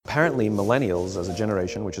apparently millennials as a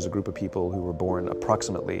generation, which is a group of people who were born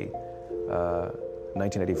approximately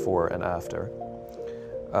 1984 and after,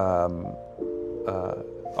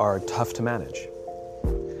 are tough to manage.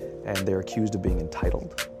 And they're accused of being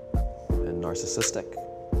entitled and narcissistic,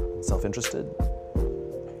 and self-interested,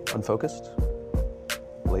 unfocused,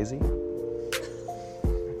 lazy.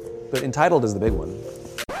 But entitled is the big one.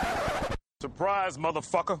 Surprise,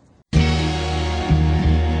 motherfucker.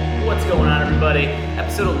 What's going on, everybody?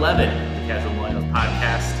 Episode 11 of the Casual Millennials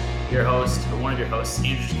Podcast. Your host, or one of your hosts,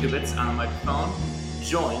 Andrew Jakubicz on the microphone,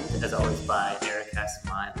 joined, as always, by Eric Hess,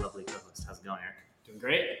 my lovely co-host. How's it going, Eric? Doing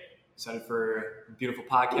great. Excited for a beautiful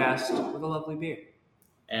podcast with a lovely beer.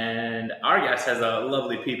 And our guest has a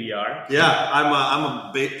lovely PBR. Yeah, I'm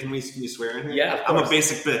a can you swear in here? Yeah, of I'm course. a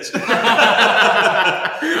basic bitch. All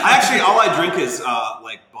I drink is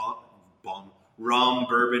rum,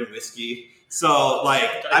 bourbon, whiskey. So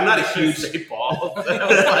I'm not a huge. Balls.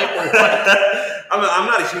 I'm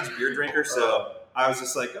not a huge beer drinker, so I was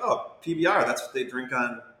just like, oh, PBR. That's what they drink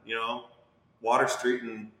on, Water Street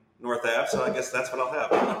and North Ave. So I guess that's what I'll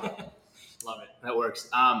have. Love it. That works.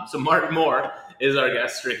 So Mark Moore is our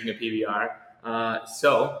guest drinking a PBR.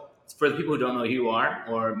 So for the people who don't know who you are,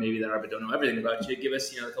 or maybe that are but don't know everything about you, give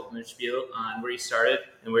us a couple minutes spiel on where you started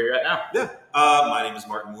and where you're at now. Yeah. My name is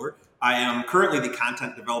Martin Moore. I am currently the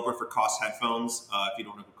content developer for Koss headphones. If you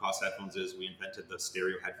don't know who Koss headphones is, we invented the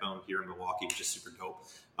stereo headphone here in Milwaukee, which is super dope.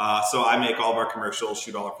 So I make all of our commercials,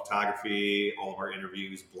 shoot all our photography, all of our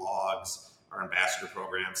interviews, blogs, our ambassador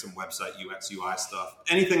program, some website UX, UI stuff,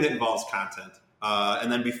 anything that involves content.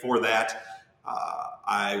 And then before that,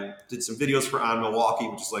 I did some videos for On Milwaukee,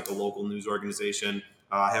 which is like a local news organization.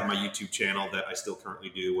 I have my YouTube channel that I still currently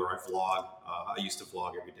do where I vlog. I used to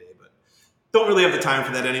vlog every day, but don't really have the time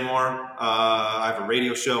for that anymore. I have a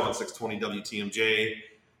radio show on 620 WTMJ.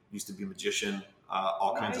 Used to be a magician,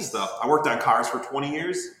 all kinds of stuff. I worked on cars for 20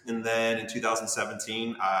 years, and then in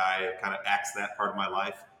 2017, I kind of axed that part of my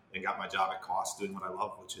life and got my job at Koss doing what I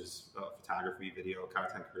love, which is photography, video,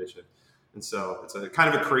 content creation. And so it's a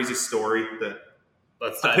kind of a crazy story that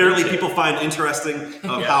apparently people find interesting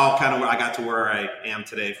of how kind of I got to where I am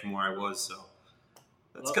today from where I was. So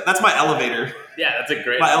that's my elevator. Yeah, that's a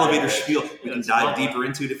great elevator spiel. We can dive deeper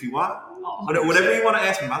into it if you want. Whatever you want to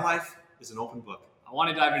ask me. My life is an open book. I want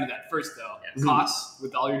to dive into that first, though. Yeah. Koss,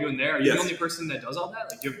 with all you're doing there, are you the only person that does all that?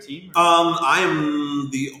 Like, do you have a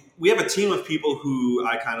team? We have a team of people who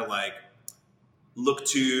I kind of look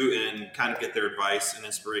to and kind of get their advice and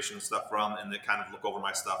inspiration and stuff from, and they kind of look over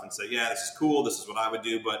my stuff and say, yeah, this is cool. This is what I would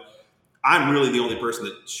do. But I'm really the only person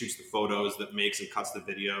that shoots the photos, that makes and cuts the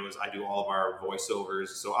videos. I do all of our voiceovers.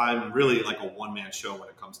 So I'm really like a one-man show when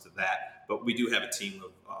it comes to that. But we do have a team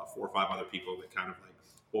of 4 or 5 other people that kind of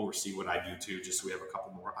oversee what I do too, just so we have a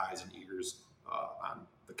couple more eyes and ears on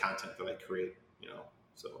the content that I create,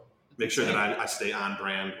 So make sure that I stay on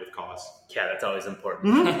brand with Koss. Yeah, that's always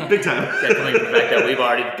important. Mm-hmm. Big time. Coming from the fact that we've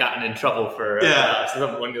already gotten in trouble for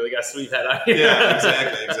one of the guests we've had on here. Yeah,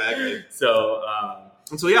 exactly. So,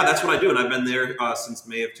 that's what I do, and I've been there since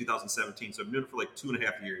May of 2017. So I've been doing it for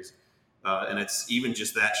 2.5 years, and it's even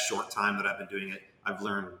just that short time that I've been doing it. I've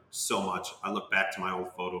learned so much. I look back to my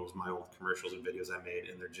old photos, my old commercials and videos I made,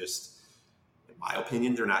 and they're just, in my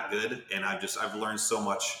opinion, they're not good. And I've learned so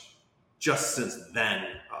much just since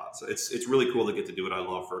then. So it's really cool to get to do what I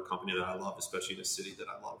love for a company that I love, especially in a city that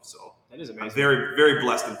I love. So that is amazing. I'm very, very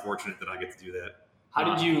blessed and fortunate that I get to do that. How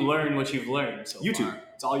did you learn what you've learned so YouTube. far?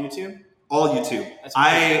 It's all YouTube? All YouTube. That's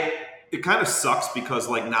amazing. It kind of sucks because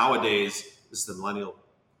nowadays, this is the millennial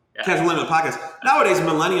Casual Millennial Podcast. Nowadays,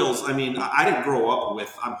 millennials, I didn't grow up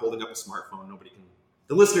with, I'm holding up a smartphone.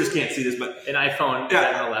 The listeners can't see this, but an iPhone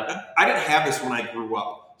 11. I didn't have this when I grew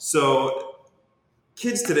up. So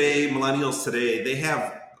kids today, millennials today, they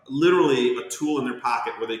have literally a tool in their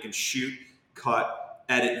pocket where they can shoot, cut,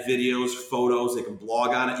 edit videos, photos. They can blog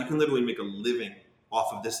on it. You can literally make a living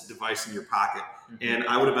off of this device in your pocket. Mm-hmm. And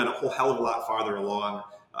I would have been a whole hell of a lot farther along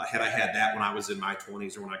had I had that when I was in my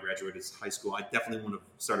 20s or when I graduated high school. I definitely would have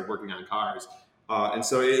started working on cars. And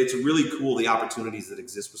so it's really cool, the opportunities that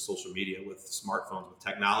exist with social media, with smartphones, with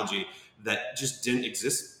technology that just didn't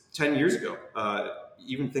exist 10 years ago.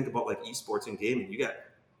 Even think about esports and gaming. You got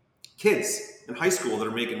kids in high school that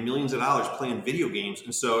are making millions of dollars playing video games.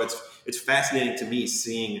 And so it's fascinating to me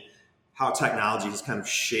seeing how technology has kind of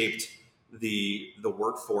shaped the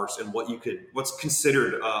workforce and what's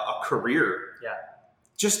considered a career. Yeah.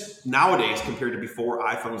 Just nowadays compared to before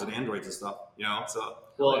iPhones and Androids and stuff, So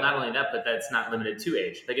well, not only that, but that's not limited to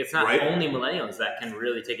age. It's not only millennials that can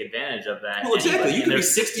really take advantage of that. Well, exactly. You could be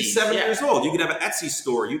 67 years old. You could have an Etsy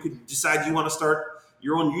store. You could decide you want to start,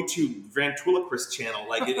 your own YouTube ventriloquist channel.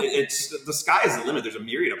 Like it's the sky is the limit. There's a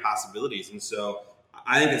myriad of possibilities, and so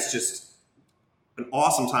I think it's just an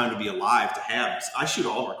awesome time to be alive to have. I shoot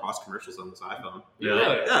all of our Koss commercials on this iPhone.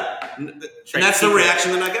 Yeah. And that's the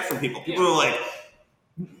reaction that I get from people. People are like,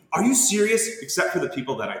 "Are you serious?" Except for the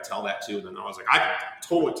people that I tell that to, and then I was like, "I can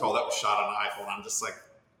totally tell that was shot on an iPhone." I'm just like,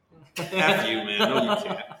 "F you, man! No, you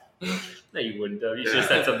can't." No, you wouldn't have. You should have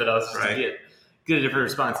said something else just Right. to get a different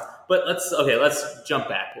response. But let's jump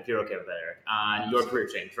back, if you're okay with that, Eric, on your career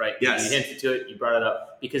change, right? Yes. You hinted to it, you brought it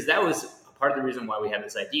up, because that was part of the reason why we had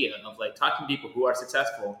this idea of like talking to people who are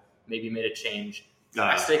successful, maybe made a change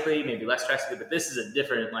drastically, maybe less drastically, but this is a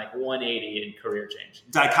different like 180 in career change.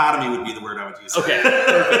 Dichotomy would be the word I would use. Okay.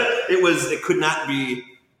 It could not be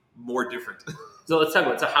more different. So let's talk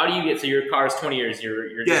about, so how do you get, so your car is 20 years, you're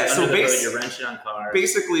under the hood, you're wrenching on cars.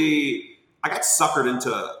 Basically, I got suckered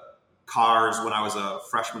into cars when I was a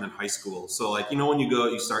freshman in high school. So like, when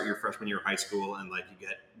you start your freshman year of high school and like you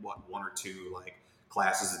get one or two like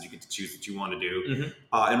classes that you get to choose that you want to do. Mm-hmm.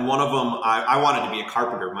 And one of them, I wanted to be a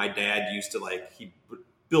carpenter. My dad used to he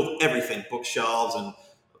built everything, bookshelves and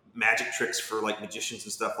magic tricks for like magicians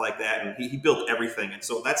and stuff like that. And he built everything. And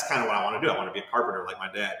so that's kind of what I want to do. I want to be a carpenter like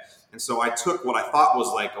my dad. And so I took what I thought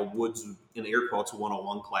was like a woods, in air quotes,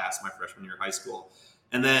 101 class my freshman year of high school.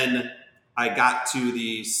 And then I got to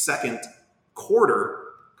the second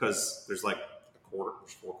quarter, because there's like a quarter,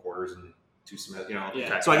 there's 4 quarters and 2 semesters,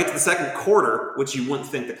 Yeah. So I get to the second quarter, which you wouldn't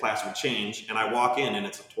think the class would change, and I walk in and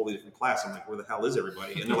it's a totally different class. I'm like, where the hell is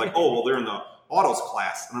everybody? And they're like, oh, well, they're in the autos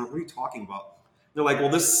class. And I'm like, what are you talking about? They're like, well,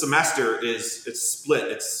 this semester it's split.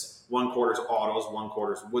 It's 1 quarter's autos, 1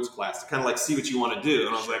 quarter's woods class to kind of like see what you want to do.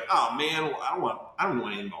 And I was like, oh man, well, I don't know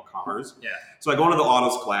anything about cars. Yeah. So I go into the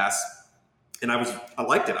autos class. And I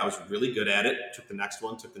liked it. I was really good at it. Took the next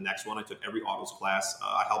one. I took every autos class.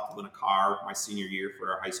 I helped win a car my senior year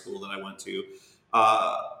for our high school that I went to.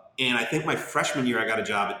 And I think my freshman year, I got a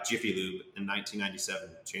job at Jiffy Lube in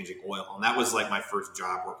 1997, changing oil. And that was like my first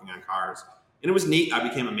job working on cars. And it was neat. I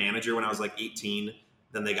became a manager when I was like 18.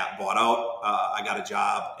 Then they got bought out. I got a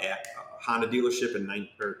job at a Honda dealership in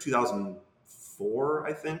 2004,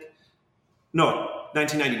 I think. No,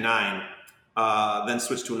 1999. Then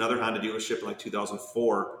switched to another Honda dealership in like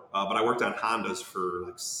 2004. But I worked on Hondas for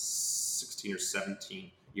like 16 or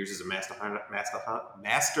 17 years as a master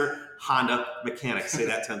Honda mechanic. Say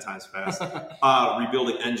that 10 times fast.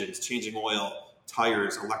 Rebuilding engines, changing oil,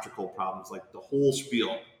 tires, electrical problems, like the whole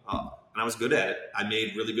spiel. And I was good at it. I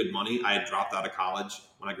made really good money. I had dropped out of college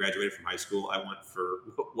when I graduated from high school. I went for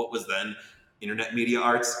what was then internet media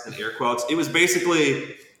arts, in air quotes. It was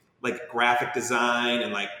basically like graphic design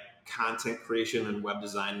and like content creation and web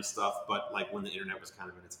design and stuff, but like when the internet was kind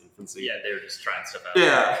of in its infancy. Yeah, they were just trying stuff out.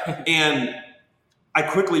 Yeah. And I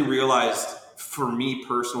quickly realized, for me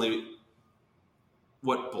personally,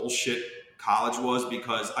 what bullshit college was,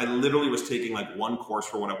 because I literally was taking like one course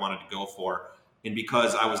for what I wanted to go for. And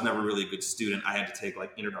because I was never really a good student, I had to take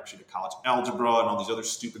like Introduction to College Algebra and all these other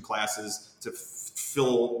stupid classes to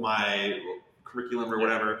fill my curriculum or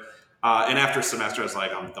whatever. And after a semester, I was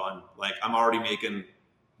like, I'm done. Like, I'm already making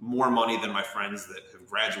more money than my friends that have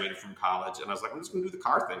graduated from college. And I was like, I'm just going to do the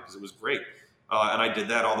car thing because it was great. And I did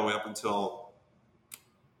that all the way up until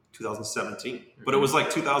 2017. But it was like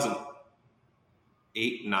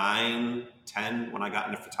 2008, 9, 10 when I got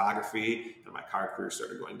into photography and my car career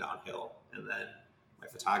started going downhill. And then my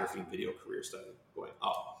photography and video career started going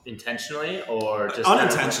up. Intentionally or just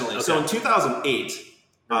unintentionally? Okay. So in 2008,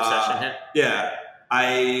 the recession hit? Yeah.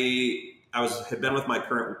 I had been with my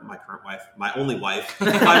current wife, my only wife, my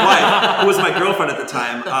wife, who was my girlfriend at the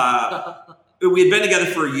time. We had been together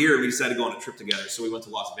for a year. And we decided to go on a trip together. So we went to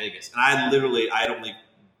Las Vegas. And I'd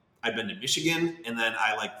been to Michigan, and then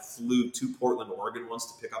I like flew to Portland, Oregon once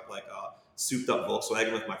to pick up like a souped up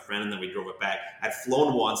Volkswagen with my friend, and then we drove it back. I'd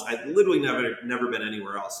flown once. I'd literally never been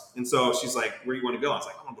anywhere else. And so she's like, where do you want to go? I was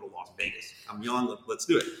like, I want to go to Las Vegas. I'm young. Let's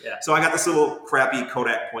do it. Yeah. So I got this little crappy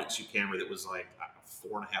Kodak point and shoot camera that was like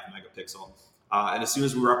 4.5 megapixel. And as soon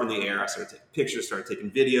as we were up in the air, I started taking pictures, started taking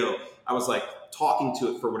video. I was like talking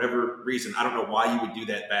to it for whatever reason. I don't know why you would do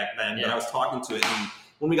that back then, but I was talking to it. And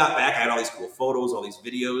when we got back, I had all these cool photos, all these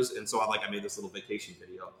videos. And so I made this little vacation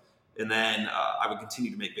video. And then I would continue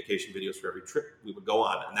to make vacation videos for every trip we would go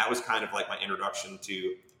on. And that was kind of like my introduction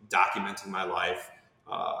to documenting my life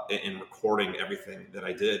and recording everything that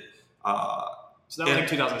I did. So that was like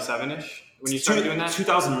 2007-ish when you started doing that?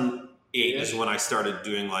 2008 is when I started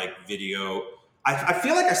doing like video. I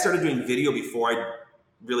feel like I started doing video before I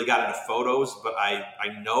really got into photos, but I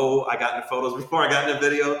know I got into photos before I got into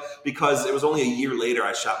video because it was only a year later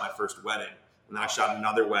I shot my first wedding. And then I shot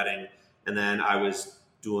another wedding. And then I was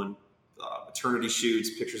doing maternity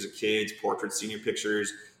shoots, pictures of kids, portraits, senior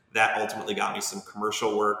pictures. That ultimately got me some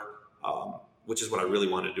commercial work, which is what I really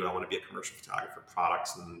wanted to do. I want to be a commercial photographer,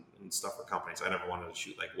 products and stuff for companies. I never wanted to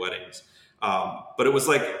shoot like weddings. But it was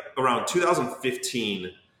like around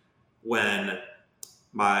 2015 when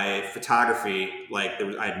my photography, like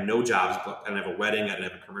I had no jobs booked. I didn't have a wedding. I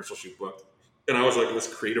didn't have a commercial shoot booked. And I was like in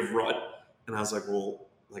this creative rut. And I was like, well,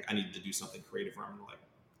 like I need to do something creative or I'm going to like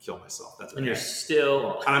kill myself. That's and you're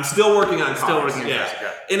still... And I'm still working on Still cars. working on yeah. cars,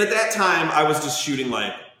 okay. And at that time, I was just shooting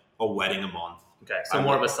like a wedding a month. Okay, so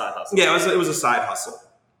more of a side hustle. Yeah, it was a side hustle.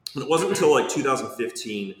 And it wasn't until like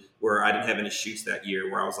 2015 where I didn't have any shoots that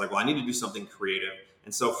year where I was like, well, I need to do something creative.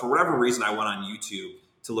 And so for whatever reason, I went on YouTube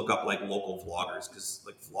to look up like local vloggers because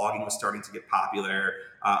like vlogging was starting to get popular.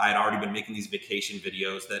 I had already been making these vacation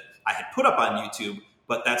videos that I had put up on YouTube,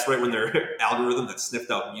 but that's right when their algorithm that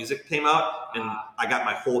sniffed out music came out, and I got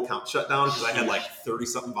my whole account shut down because I had like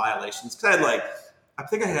 30-something violations. Because I had like, I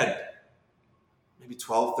think I had maybe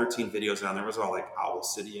 12, 13 videos on there. It was all like Owl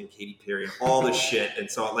City and Katy Perry and all this shit,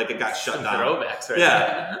 and so like it got shut down. Throwbacks, right?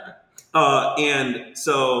 Yeah. And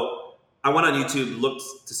so I went on YouTube, looked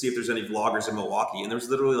to see if there's any vloggers in Milwaukee, and there was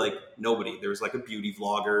literally like nobody. There was like a beauty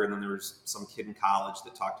vlogger, and then there was some kid in college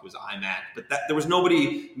that talked to his iMac, but there was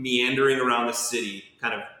nobody meandering around the city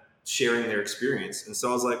kind of sharing their experience. And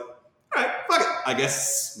so I was like, all right, fuck it. I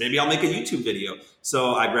guess maybe I'll make a YouTube video.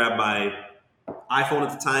 So I grabbed my iPhone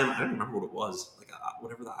at the time. I don't remember what it was, like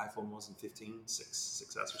whatever the iPhone was in 15,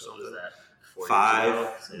 6S or something. What was that? 4 5, years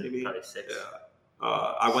ago? So maybe. Probably 6. Yeah.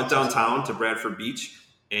 I went downtown to Bradford Beach,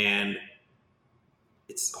 and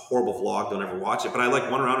it's a horrible vlog. Don't ever watch it. But I like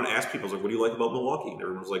went around and asked people, I was like, what do you like about Milwaukee? And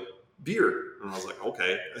everyone was like, beer. And I was like,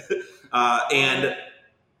 okay. And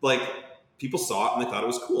like people saw it and they thought it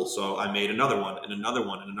was cool. So I made another one and another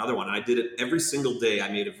one and another one. And I did it every single day.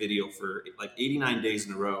 I made a video for like 89 days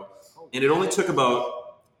in a row. And it only took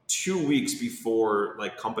about 2 weeks before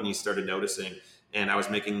like companies started noticing. And I was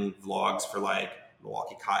making vlogs for like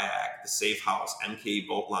Milwaukee Kayak, the Safe House, MK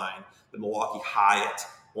Boat Line, the Milwaukee Hyatt,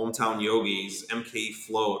 Hometown Yogis, MK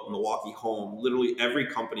Float, Milwaukee Home. Literally every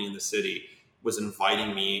company in the city was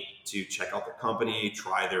inviting me to check out their company,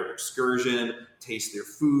 try their excursion, taste their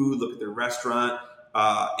food, look at their restaurant.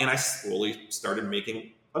 And I slowly started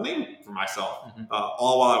making a name for myself,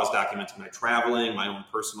 all while I was documenting my traveling, my own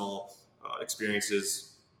personal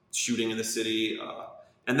experiences, shooting in the city.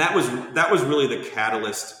 And that was really the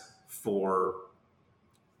catalyst for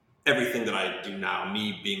everything that I do now.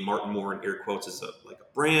 Me being Martin Moore in air quotes is like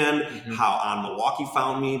a brand. How On Milwaukee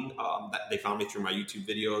found me. They found me through my YouTube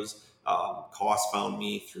videos. Koss found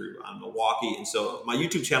me through On Milwaukee. And so my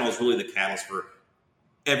YouTube channel is really the catalyst for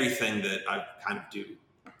everything that I kind of do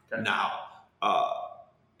now.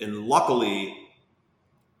 And luckily,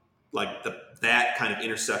 like that kind of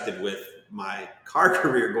intersected with my car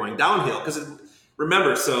career going downhill. Because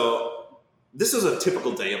remember, so this is a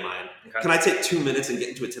typical day of mine. Can I take 2 minutes and get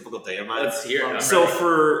into a typical day of mine? Let's hear it. So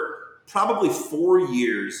for probably 4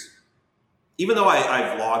 years, even though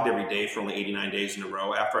I vlogged every day for only 89 days in a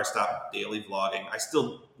row, after I stopped daily vlogging, I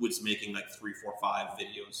still was making like 3, 4, 5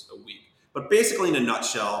 videos a week. But basically, in a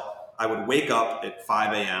nutshell, I would wake up at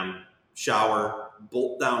 5 a.m., shower,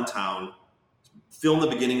 bolt downtown, film the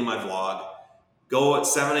beginning of my vlog, go at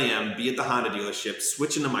 7 a.m., be at the Honda dealership,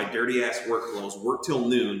 switch into my dirty-ass work clothes, work till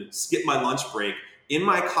noon, skip my lunch break, in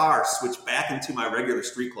my car, switch back into my regular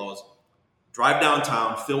street clothes, drive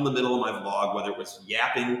downtown, film the middle of my vlog, whether it was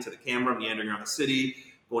yapping to the camera, meandering around the city,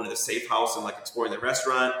 going to the Safe House and like exploring the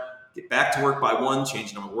restaurant, get back to work by 1,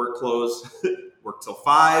 change into my work clothes, work till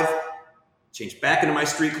 5, change back into my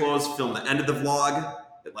street clothes, film the end of the vlog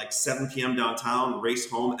at like 7 p.m. downtown, race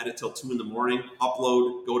home, edit till 2 in the morning,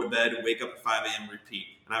 upload, go to bed, wake up at 5 a.m., repeat.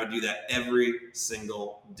 And I would do that every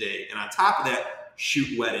single day. And on top of that,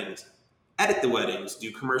 shoot weddings, edit the weddings,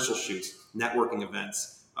 do commercial shoots, networking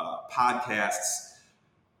events, podcasts,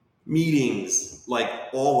 meetings, like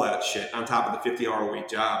all that shit on top of the 50-hour-a-week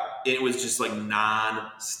job. It was just like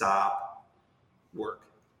non-stop work.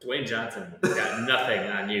 Dwayne Johnson got nothing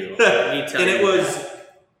on you. And it was,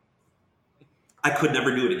 I could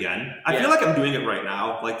never do it again. I feel like I'm doing it right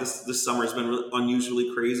now. Like this summer has been really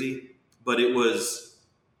unusually crazy, but it was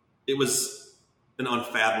an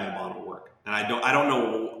unfathomable amount of work. And I don't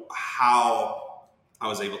know how I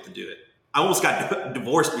was able to do it. I almost got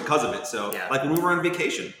divorced because of it. So like when we were on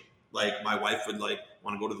vacation, like my wife would like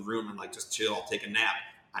want to go to the room and like just chill, take a nap.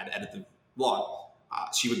 I'd edit the vlog.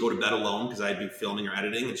 She would go to bed alone because I'd be filming or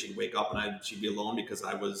editing, and she'd wake up and she'd be alone because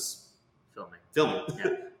I was filming.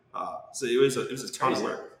 Yeah. So it was a ton of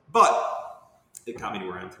work, but it got me to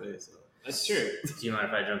where I am today. So That's true. Do you mind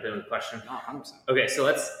if I jump in with a question? No, 100%. Okay, so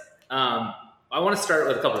let's. I want to start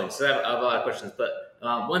with a couple things. So I have a lot of questions, but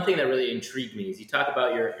one thing that really intrigued me is you talk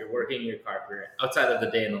about your working your car career outside of the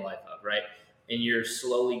day in the life of, right? And you're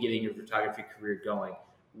slowly getting your photography career going.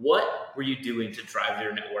 What were you doing to drive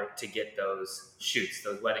your network to get those shoots,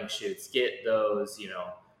 those wedding shoots, get those,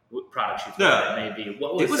 product shoots, whatever it may be?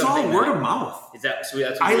 What was it was all word of mouth. Is that so?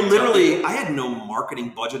 That's what I had no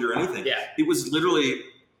marketing budget or anything. Yeah. It was literally,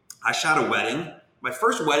 I shot a wedding. My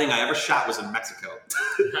first wedding I ever shot was in Mexico.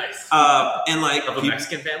 Nice. And like of a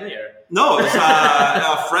Mexican family, or no, it was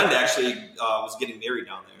a friend actually was getting married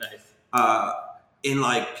down there. nice. And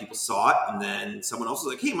like people saw it, and then someone else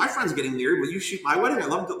was like, "Hey, my friend's getting married. Will you shoot my wedding? I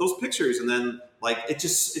love those pictures." And then like it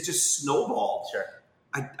just snowballed. Sure.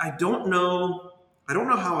 I don't know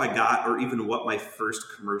how I got or even what my first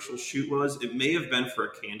commercial shoot was. It may have been for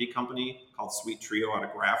a candy company called Sweet Trio out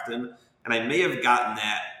of Grafton, and I may have gotten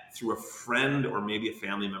that through a friend or maybe a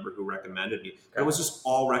family member who recommended me. It was just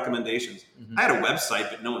all recommendations. Mm-hmm. I had a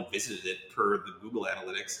website, but no one visited it per the Google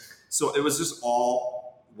Analytics. So it was just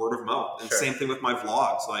all word of mouth. And same thing with my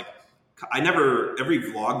vlogs. Like every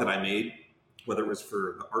vlog that I made, whether it was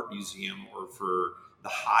for the art museum or for the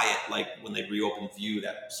Hyatt, like when they reopened View,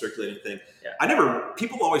 that circulating thing. Yeah.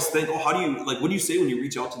 People always think, oh, how do you, like, what do you say when you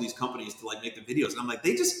reach out to these companies to like make the videos? And I'm like,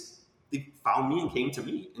 they found me and came to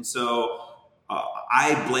me. And so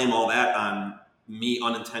I blame all that on me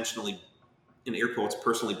unintentionally, in air quotes,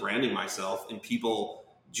 personally branding myself and people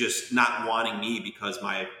just not wanting me because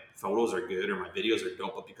my photos are good or my videos are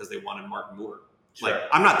dope, but because they wanted Mark Moore. Sure. Like,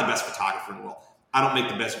 I'm not the best photographer in the world. I don't make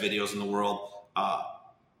the best videos in the world,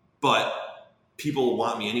 but people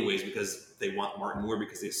want me anyways because they want Mark Moore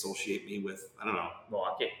because they associate me with, I don't know,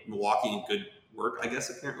 Milwaukee and good work, I guess,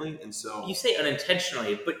 apparently. And so you say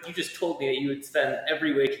unintentionally, but you just told me that you would spend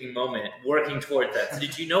every waking moment working towards that. So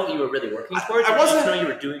did you know what you were really working towards? I wasn't. Did you know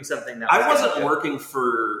you were doing something that I wasn't working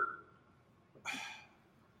for.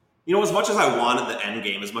 As much as I wanted the end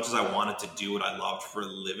game, as much as I wanted to do what I loved for a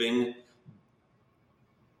living,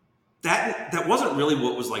 that wasn't really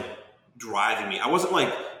what was like driving me. I wasn't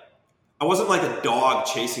like a dog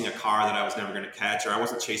chasing a car that I was never going to catch, or I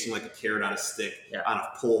wasn't chasing like a carrot on a stick on a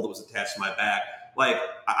pole that was attached to my back. Like,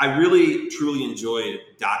 I really, truly enjoyed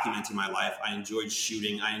documenting my life. I enjoyed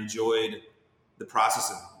shooting. I enjoyed the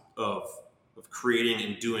process of creating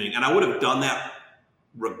and doing. And I would have done that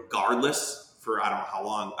regardless for I don't know how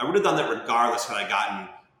long. I would have done that regardless had I gotten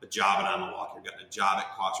a job at Milwaukee or gotten a job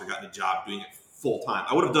at Koss or gotten a job doing it full time.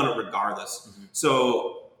 I would have done it regardless. Mm-hmm.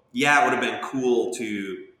 So, yeah, it would have been cool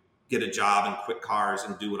to get a job and quit cars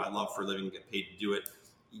and do what I love for a living and get paid to do it.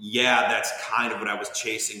 Yeah, that's kind of what I was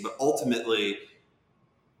chasing. But ultimately,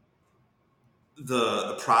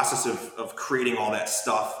 the process of creating all that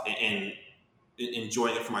stuff and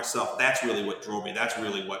enjoying it for myself, that's really what drove me. That's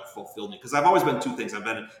really what fulfilled me. Because I've always been two things. I've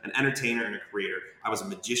been an entertainer and a creator. I was a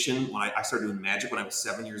magician when I started doing magic when I was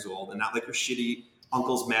 7 years old, and not like your shitty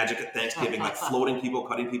uncle's magic at Thanksgiving, like floating people,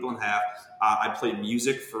 cutting people in half. I played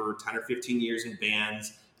music for 10 or 15 years in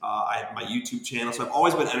bands. I have my YouTube channel, so I've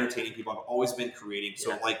always been entertaining people. I've always been creating.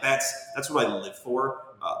 So like that's what I live for.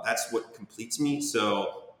 That's what completes me.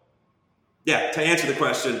 So yeah, to answer the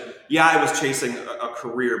question, yeah, I was chasing a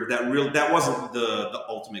career, but that wasn't the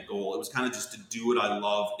ultimate goal. It was kind of just to do what I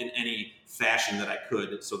love in any fashion that I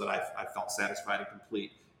could, so that I felt satisfied and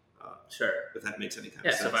complete. Sure. If that makes any kind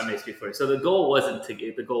of sense. Yeah, so if I may speak for you. So the goal was to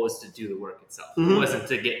do the work itself. Mm-hmm. It wasn't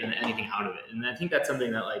to get anything out of it. And I think that's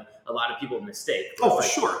something that like a lot of people mistake. Oh, for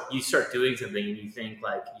sure. You start doing something and you think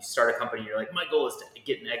like you start a company, you're like, my goal is to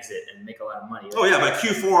get an exit and make a lot of money. Oh yeah, by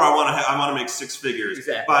Q4 I want to make six figures.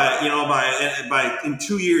 Exactly. By in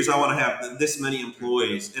 2 years I want to have this many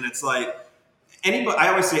employees. And it's like I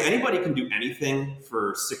always say anybody can do anything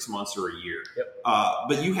for 6 months or a year. Yep.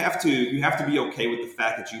 But you have to be okay with the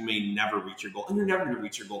fact that you may never reach your goal, and you're never going to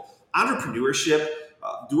reach your goal. Entrepreneurship,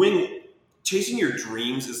 chasing your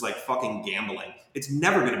dreams is like fucking gambling. It's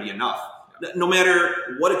never going to be enough. No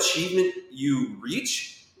matter what achievement you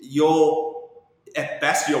reach, at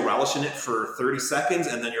best you'll relish in it for 30 seconds,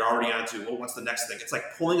 and then you're already on to, well, what's the next thing? It's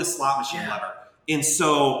like pulling a slot machine lever. And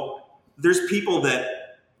so there's people that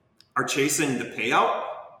are chasing the payout,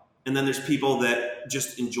 and then there's people that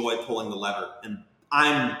just enjoy pulling the lever, and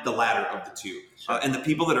I'm the latter of the two. Sure. And the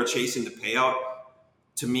people that are chasing the payout,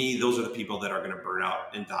 to me, those are the people that are going to burn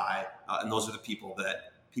out and die, and those are the people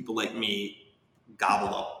that people like me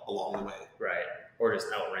gobbled up along the way. Right, or just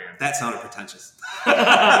outran. That sounded pretentious.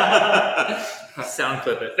 Sound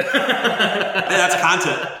clip it. Hey, that's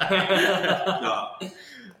content.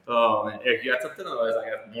 Oh man, Eric, you got something? Otherwise, I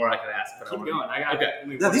got more I could ask. But Keep going.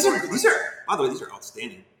 Okay. Now, these are by the way, these are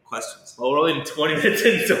outstanding questions. Well, we're only 20 minutes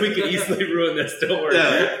in, so we can easily ruin this. Don't worry.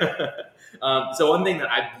 Yeah. So one thing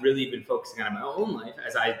that I've really been focusing on in my own life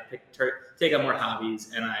as I take on more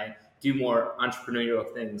hobbies and I do more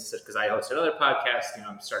entrepreneurial things, because I host another podcast.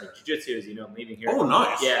 I'm starting jiu-jitsu, as you know, I'm leaving here. Oh,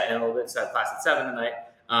 nice. Yeah, in a little bit. So I have class at 7 tonight.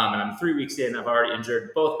 And I'm 3 weeks in. I've already injured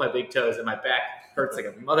both my big toes, and my back hurts like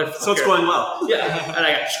a motherfucker. So it's going well. Yeah, and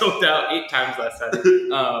I got choked out 8 times last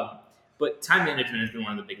time. But time management has been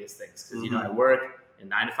one of the biggest things, because I work a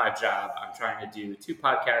 9-to-5 job. I'm trying to do 2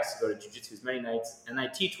 podcasts, go to jiu-jitsu as many nights, and I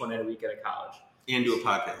teach 1 night a week at a college. And do a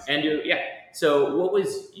podcast. So what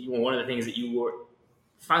was one of the things that you were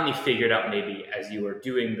finally figured out, maybe as you were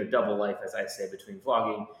doing the double life, as I say, between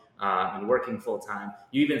vlogging and working full time?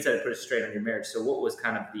 You even said it put it straight on your marriage. So what was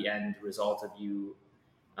kind of the end result of you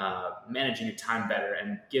managing your time better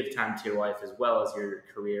and give time to your wife as well as your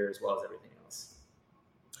career, as well as everything else?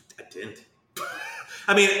 I didn't.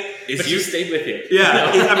 I mean, But you stayed with you.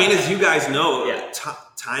 Yeah. I mean, as you guys know, Yeah.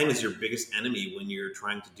 time is your biggest enemy when you're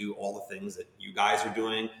trying to do all the things that you guys are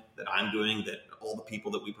doing, that I'm doing, that all the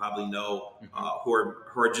people that we probably know who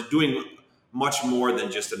are just doing much more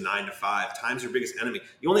than just a 9-to-5. Time's your biggest enemy.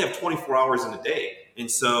 You only have 24 hours in a day. And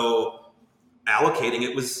so allocating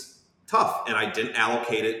it was tough. And I didn't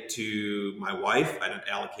allocate it to my wife. I didn't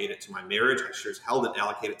allocate it to my marriage. I sure as hell didn't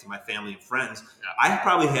allocate it to my family and friends. I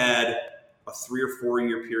probably had a 3 or 4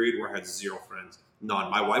 year period where I had 0 friends.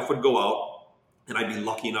 None. My wife would go out, and I'd be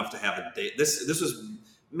lucky enough to have a date. This was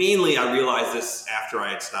mainly, I realized this after I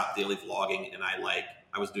had stopped daily vlogging, and I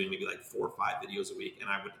was doing maybe 4 or 5 videos a week, and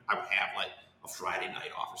I would have a Friday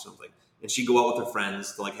night off or something. And she'd go out with her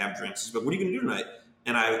friends to have drinks. She's like, "What are you gonna do tonight?"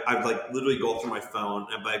 And I would literally go through my phone,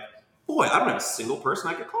 and I'm like, "Boy, I don't have a single person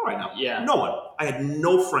I could call right now." Yeah. No one. I had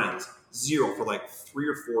no friends, 0 for 3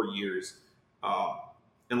 or 4 years.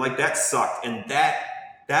 And that sucked. And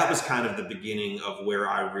that was kind of the beginning of where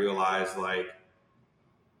I realized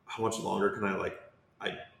how much longer can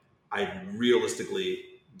I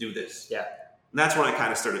realistically do this? Yeah. And that's when I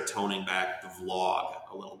kind of started toning back the vlog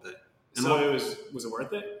a little bit. And So was it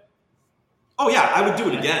worth it? Oh yeah, I would do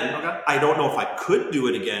it again. Okay. I don't know if I could do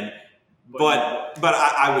it again, but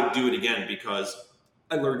I would do it again because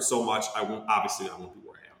I learned so much. I won't be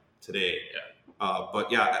where I am today. Yeah.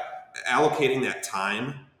 But yeah, allocating that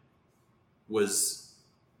time was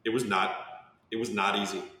not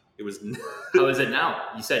easy. It was. How is it now?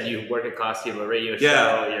 You said you work at Koss, you have a radio show,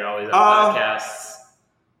 Yeah. you're always on podcasts.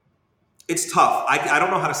 It's tough. I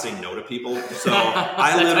don't know how to say no to people. So That's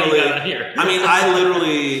how you got on here. I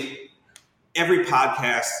literally every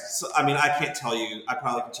podcast. So, I can't tell you. I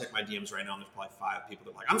probably can check my DMs right now, and there's probably 5 people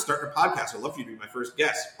that are like, "I'm starting a podcast. I'd love for you to be my first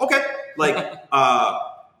guest." Okay.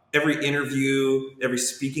 Every interview, every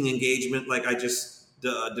speaking engagement. I just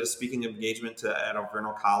did a speaking engagement at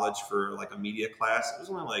Vernal College for a media class. It was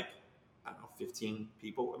only 15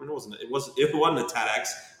 people. It wasn't a TEDx,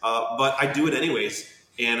 but I do it anyways.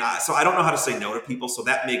 And so I don't know how to say no to people. So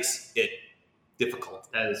that makes it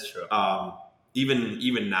difficult. That is true.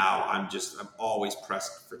 Even now, I'm always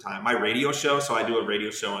pressed for time. My radio show. So I do a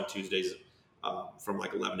radio show on Tuesdays from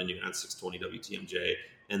 11 to noon on 620 WTMJ.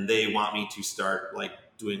 And they want me to start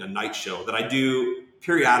doing a night show that I do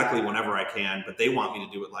periodically whenever I can, but they want me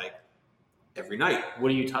to do it every night. What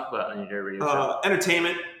do you talk about on your radio show?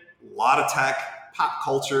 Entertainment, a lot of tech, pop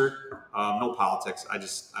culture, no politics. I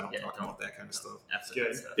don't talk about that kind of stuff. That's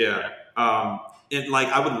good stuff. Yeah. And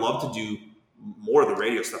I would love to do more of the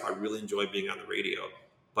radio stuff. I really enjoy being on the radio,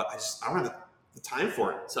 but I don't have the time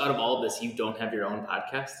for it. So out of all of this, you don't have your own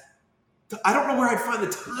podcast? I don't know where I'd find the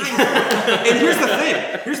time. And here's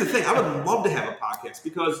the thing. I would love to have a podcast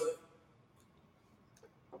because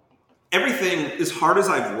everything, as hard as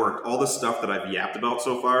I've worked, all the stuff that I've yapped about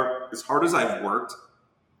so far, as hard as I've worked,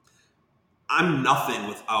 I'm nothing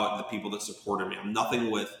without the people that supported me. I'm nothing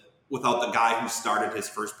without the guy who started his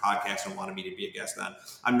first podcast and wanted me to be a guest on.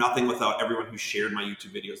 I'm nothing without everyone who shared my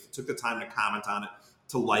YouTube videos, that took the time to comment on it,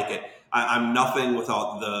 to like it. I'm nothing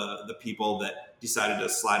without the people that decided to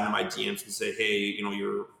slide into my DMs and say, "Hey,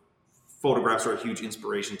 your photographs are a huge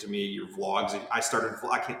inspiration to me. Your vlogs."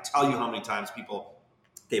 I can't tell you how many times people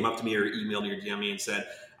came up to me or emailed me or DM'd me and said,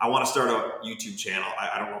 "I want to start a YouTube channel.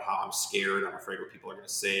 I don't know how. I'm scared. I'm afraid what people are going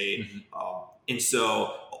to say." Mm-hmm. And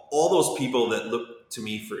so all those people that looked to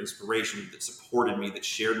me for inspiration, that supported me, that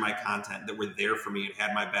shared my content, that were there for me and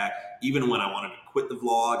had my back, even when I wanted to quit the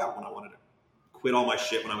vlog, when I wanted to quit all my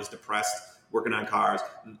shit, when I was depressed, working on cars,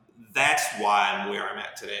 that's why I'm where I'm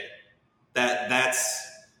at today. That's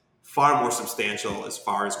far more substantial as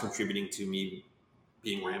far as contributing to me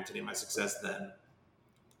being where I am today, my success, than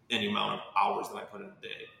any amount of hours that I put in a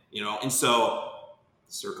day, And so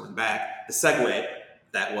circling back, the segue,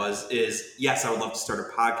 that is, yes, I would love to start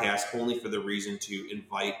a podcast only for the reason to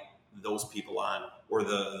invite those people on, or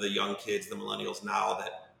the young kids, the millennials now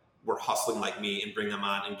that were hustling like me, and bring them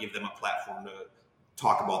on and give them a platform to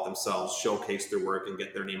talk about themselves, showcase their work, and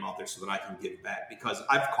get their name out there so that I can give back. Because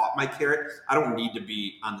I've caught my carrot. I don't need to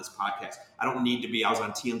be on this podcast. I don't need to be. I was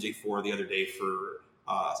on TMJ4 the other day for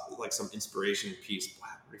like some inspiration piece. Wow,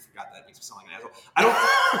 I already forgot that. Makes me sound like an asshole.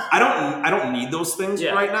 I don't need those things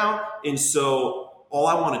right now. And so all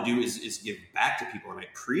I want to do is give back to people, and I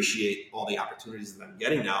appreciate all the opportunities that I'm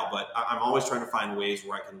getting now. But I'm always trying to find ways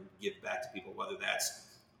where I can give back to people, whether that's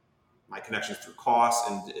my connections through Koss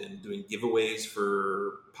and doing giveaways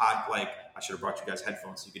for like I should have brought you guys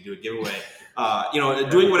headphones so you could do a giveaway.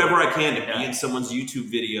 Doing whatever I can to be in someone's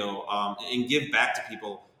YouTube video and give back to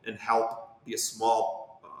people and help be a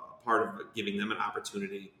small part of giving them an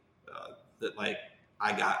opportunity that like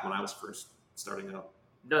I got when I was first starting out.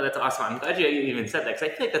 No, that's awesome. I'm glad you even said that, because I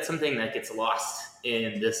feel like that's something that gets lost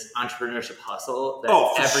in this entrepreneurship hustle that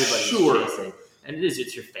everybody's chasing. And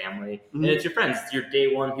it's your family, and it's your friends. It's your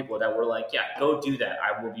day one people that were like, yeah, go do that.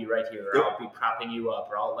 I will be right here, or I'll be propping you up,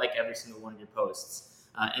 or I'll like every single one of your posts.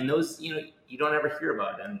 And those, you don't ever hear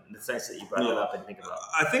about. And it's nice that you brought that up and think about.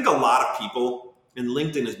 I think a lot of people, and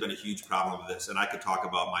LinkedIn has been a huge problem with this, and I could talk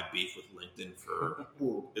about my beef with LinkedIn for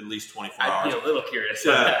at least 24 hours. I'd be a little curious.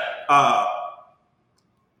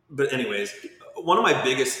 But anyways, one of my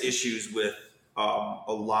biggest issues with a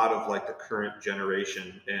lot of like the current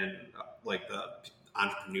generation and like the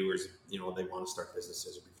entrepreneurs, they want to start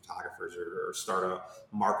businesses or be photographers or start a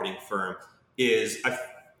marketing firm, is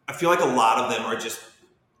I feel like a lot of them are just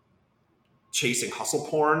chasing hustle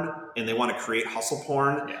porn, and they want to create hustle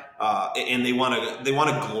porn, and they want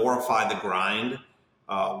to glorify the grind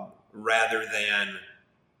rather than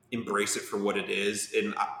embrace it for what it is.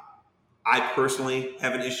 And I personally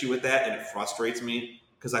have an issue with that, and it frustrates me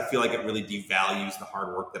because I feel like it really devalues the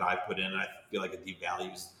hard work that I put in, and I feel like it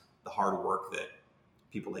devalues the hard work that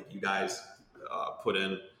people like you guys put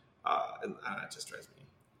in, and it just drives me.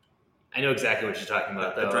 I know exactly what you're talking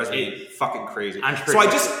about. That drives me fucking crazy. So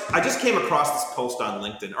I just came across this post on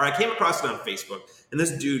LinkedIn, or I came across it on Facebook, and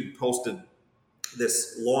this dude posted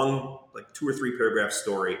this long, like 2 or 3 paragraph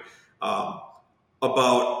story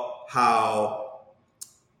about how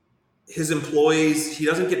his employees, he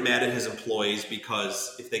doesn't get mad at his employees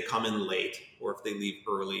because if they come in late, or if they leave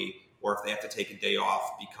early, or if they have to take a day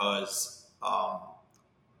off because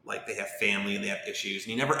like they have family and they have issues.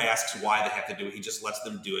 And he never asks why they have to do it. He just lets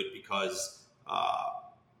them do it because I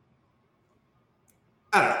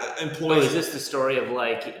don't know, employees. Oh, is this the story of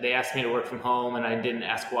like they asked me to work from home and I didn't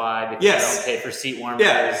ask why because I don't pay for seat warmers?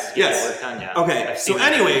 Yes. Work done? Yeah. Okay. So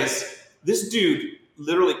anyways, this dude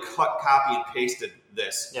literally copy and pasted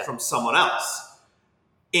this from someone else.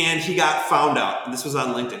 And he got found out. And this was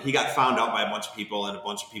on LinkedIn. He got found out by a bunch of people, and a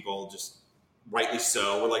bunch of people just rightly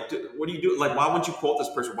so were like, what do you do? Like, why wouldn't you quote this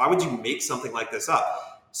person? Why would you make something like this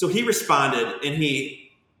up? So he responded, and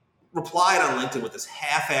he replied on LinkedIn with this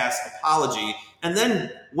half-assed apology, and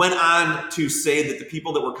then went on to say that the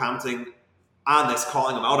people that were commenting on this,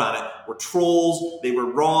 calling him out on it, were trolls, they were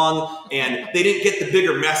wrong, and they didn't get the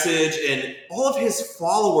bigger message, and all of his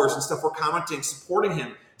followers and stuff were commenting, supporting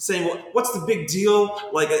him, saying, well, what's the big deal?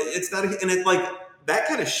 Like, it's not, and it like, that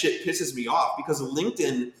kind of shit pisses me off, because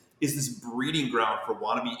LinkedIn is this breeding ground for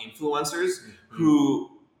wannabe influencers who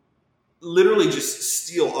literally just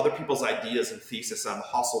steal other people's ideas and thesis on the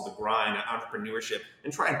hustle, the grind, and entrepreneurship,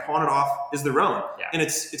 and try and pawn it off as their own. Yeah. And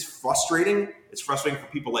it's frustrating. It's frustrating for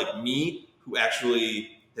people like me who actually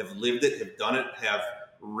have lived it, have done it, have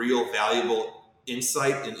real valuable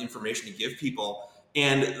insight and information to give people.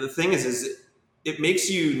 And the thing is it makes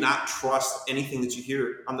you not trust anything that you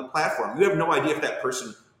hear on the platform. You have no idea if that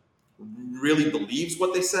person really believes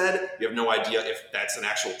what they said. You have no idea if that's an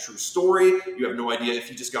actual true story. You have no idea if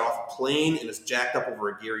he just got off a plane and is jacked up over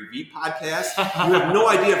a Gary Vee podcast. You have no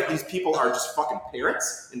idea if these people are just fucking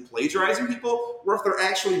parrots and plagiarizing people, or if they're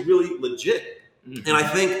actually really legit. Mm-hmm. And I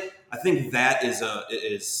think that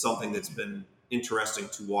is something that's been interesting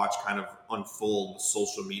to watch kind of unfold with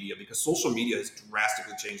social media, because social media has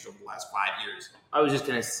drastically changed over the last 5 years. I was just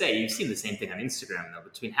going to say, you've seen the same thing on Instagram, though,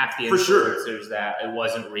 between half the influencers that it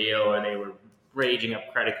wasn't real, or they were raging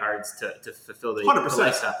up credit cards to fulfill the 100%.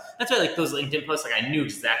 lifestyle. That's why, like, those LinkedIn posts, like, I knew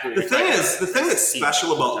exactly what the thing that's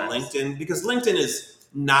special about LinkedIn, because LinkedIn is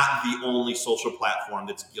not the only social platform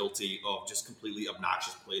that's guilty of just completely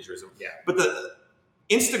obnoxious plagiarism. Yeah. But the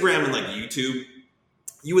Instagram and like YouTube,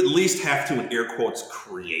 you at least have to, in air quotes,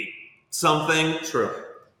 create something. True.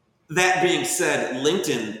 That being said,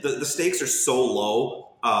 LinkedIn, the stakes are so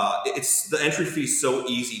low it's the entry fee is so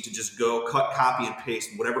easy to just go cut, copy, and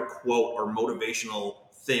paste whatever quote or motivational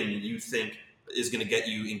thing you think is going to get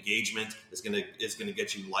you engagement, is going to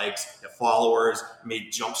get you likes, followers, may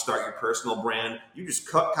jumpstart your personal brand. You just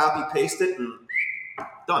cut, copy, paste it, and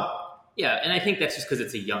done. Yeah, and I think that's just because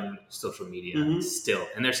it's a young social media still,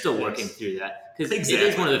 and they're still working through that. Because it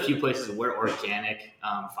is one of the few places where organic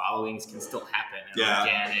followings can still happen, and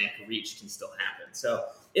organic reach can still happen. So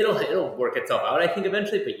it'll work itself out, I think,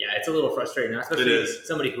 eventually. But yeah, it's a little frustrating now, especially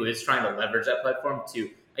somebody who is trying to leverage that platform to,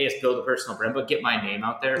 I guess, build a personal brand, but get my name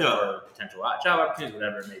out there for potential job opportunities,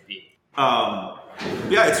 whatever it may be.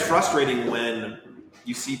 Yeah, it's frustrating when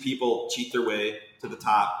you see people cheat their way to the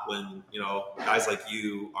top, when, you know, guys like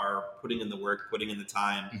you are putting in the work, putting in the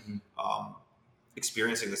time,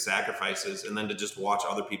 experiencing the sacrifices, and then to just watch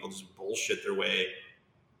other people just bullshit their way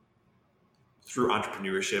through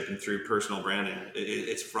entrepreneurship and through personal branding.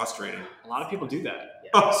 It's frustrating. A lot of people do that.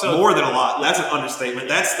 Oh, so, more than a lot. That's an understatement.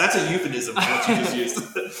 That's a euphemism for what you just used.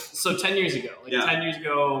 So 10 years ago, 10 years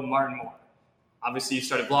ago, Martin Moore, obviously you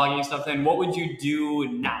started blogging and stuff then. What would you do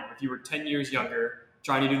now if you were 10 years younger,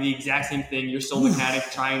 trying to do the exact same thing? You're still a mechanic,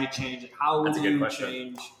 trying to change it. How would you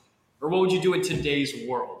change? Or what would you do in today's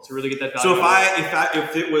world to really get that value? So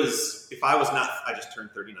if I was not, I just turned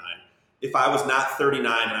 39. If I was not 39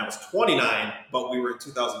 and I was 29, but we were in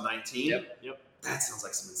 2019, that sounds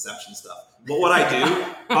like some Inception stuff. But what I do,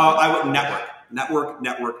 I would network.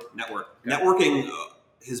 Networking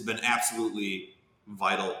has been absolutely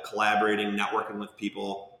vital. Collaborating, networking with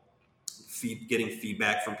people, getting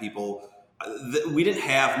feedback from people. We didn't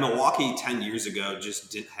have Milwaukee 10 years ago,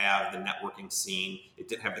 just didn't have the networking scene. It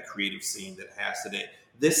didn't have the creative scene that it has today.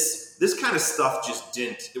 This kind of stuff just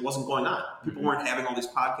it wasn't going on. People weren't having all these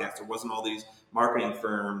podcasts. There wasn't all these marketing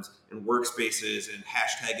firms and workspaces and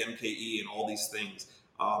hashtag MKE and all these things.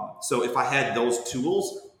 So if I had those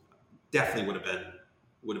tools, definitely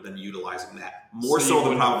would have been utilizing that more so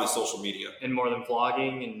than probably social media. And more than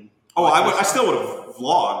vlogging and. I still would have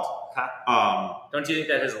vlogged. Don't you think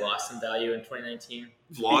that has lost some value in 2019?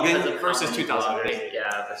 Vlogging versus 2008.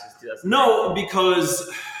 Yeah, versus 2008. No, because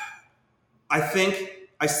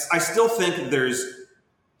I still think there's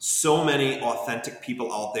so many authentic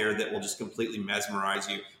people out there that will just completely mesmerize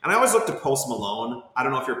you. And I always look to Post Malone. I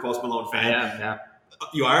don't know if you're a Post Malone fan. Yeah.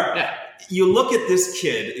 You are? Yeah. You look at this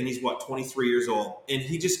kid, and he's 23 years old, and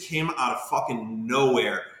he just came out of fucking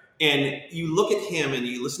nowhere. And you look at him and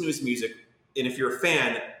you listen to his music, and if you're a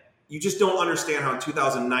fan, you just don't understand how in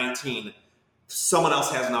 2019 someone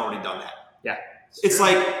else hasn't already done that. Yeah. It's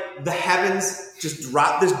like the heavens just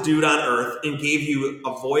dropped this dude on earth and gave you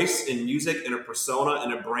a voice and music and a persona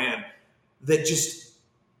and a brand that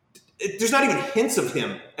there's not even hints of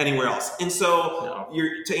him anywhere else. And so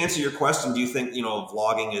to answer your question, do you think,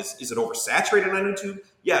 vlogging is it oversaturated on YouTube?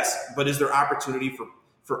 Yes. But is there opportunity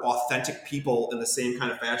for authentic people in the same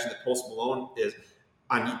kind of fashion that Post Malone is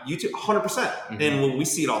on YouTube? 100%. And we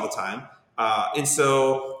see it all the time. And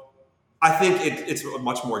so I think it's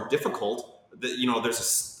much more difficult that,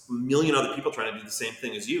 there's a million other people trying to do the same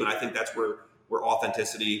thing as you. And I think that's where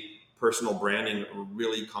authenticity, personal branding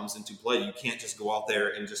really comes into play. You can't just go out there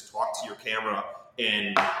and just talk to your camera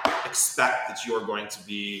and expect that you're going to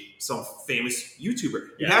be some famous YouTuber.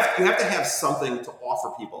 You have to have something to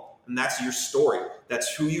offer people. And that's your story.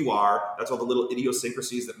 That's who you are. That's all the little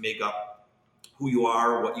idiosyncrasies that make up who you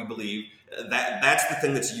are, what you believe. That's the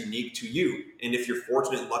thing that's unique to you. And if you're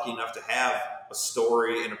fortunate and lucky enough to have a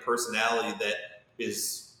story and a personality that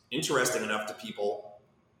is interesting enough to people,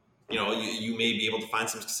 you may be able to find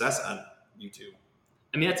some success on YouTube.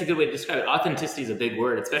 I mean, that's a good way to describe it. Authenticity is a big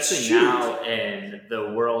word, especially now in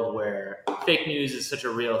the world where fake news is such a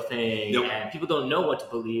real thing and people don't know what to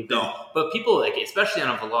believe. But people, especially on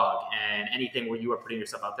a vlog and anything where you are putting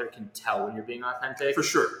yourself out there, can tell when you're being authentic. For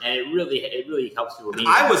sure. And it really helps people.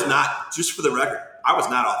 I was not, just for the record, I was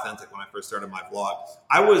not authentic when I first started my vlog.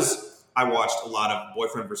 I watched a lot of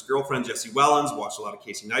Boyfriend vs. Girlfriend, Jesse Wellens, watched a lot of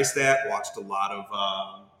Casey Neistat, watched a lot of,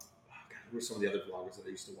 who were some of the other vloggers that I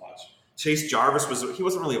used to watch? Chase Jarvis he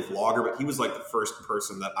wasn't really a vlogger, but he was like the first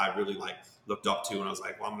person that I really looked up to. And I was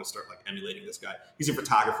like, well, I'm going to start emulating this guy. He's a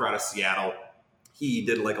photographer out of Seattle. He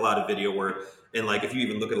did a lot of video work. And if you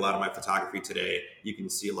even look at a lot of my photography today, you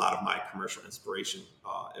can see a lot of my commercial inspiration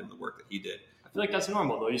in the work that he did. I feel like that's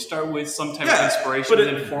normal though. You start with some type of inspiration.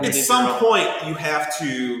 But at some point you have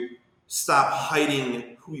to stop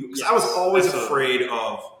hiding who you, I was always afraid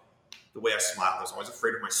of the way I smile. I was always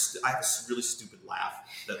afraid of I have a really stupid laugh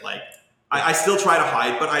that I still try to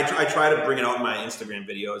hide, but I try to bring it out in my Instagram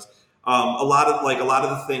videos. A lot of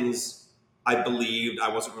the things I believed, I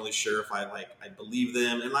wasn't really sure if I believed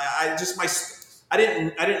them, and I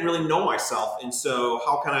didn't really know myself, and so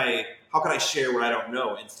how can I share what I don't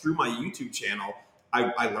know? And through my YouTube channel,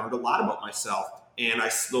 I learned a lot about myself, and I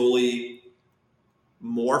slowly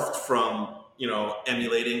morphed from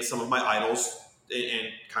emulating some of my idols and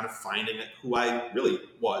kind of finding who I really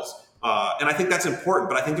was. And I think that's important,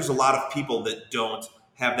 but I think there's a lot of people that don't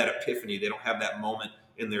have that epiphany. They don't have that moment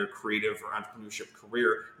in their creative or entrepreneurship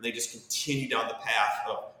career, and they just continue down the path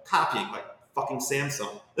of copying, like fucking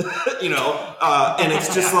Samsung, and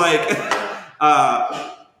it's just like,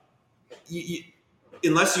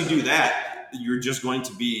 unless you do that, you're just going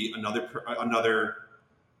to be another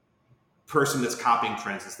person that's copying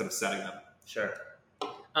trends instead of setting them. Sure.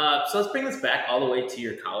 So let's bring this back all the way to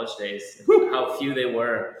your college days. Woo. How few they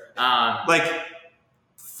were. Like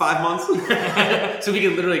 5 months. So we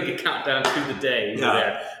can literally count down to the day you were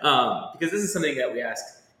there. Because this is something that we ask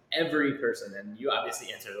every person, and you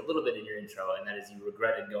obviously answered a little bit in your intro, and that is you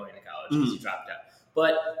regretted going to college because you dropped out.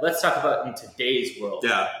 But let's talk about in today's world.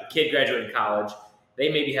 Yeah. The kid graduating college, they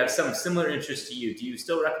maybe have some similar interest to you. Do you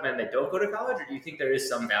still recommend they don't go to college, or do you think there is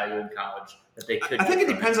some value in college that they could? I think it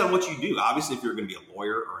depends on what you do. Obviously, if you're going to be a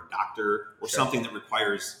lawyer or a doctor or something that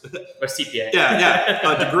requires or CPA,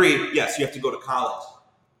 a degree, yes, you have to go to college.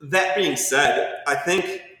 That being said, I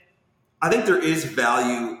think there is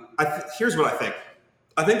value. Here's what I think.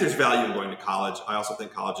 I think there's value in going to college. I also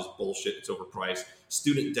think college is bullshit. It's overpriced.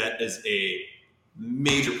 Student debt is a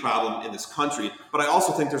major problem in this country, but I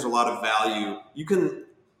also think there's a lot of value.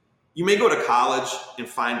 You may go to college and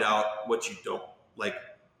find out what you don't like,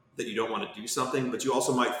 that you don't want to do something, but you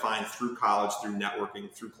also might find through college, through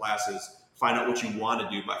networking, through classes, find out what you want to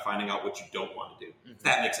do by finding out what you don't want to do. If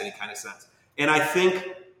that makes any kind of sense. And I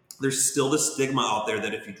think there's still this stigma out there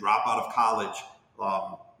that if you drop out of college,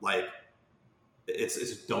 it's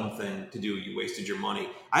a dumb thing to do. You wasted your money.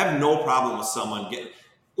 I have no problem with someone getting.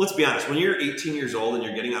 Let's be honest. When you're 18 years old and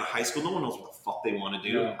you're getting out of high school, no one knows what the fuck they want to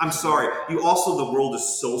do. Yeah. I'm sorry. The world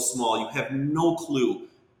is so small. You have no clue.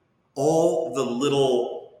 All the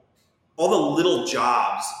little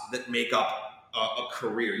jobs that make up a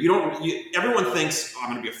career. Everyone thinks, oh,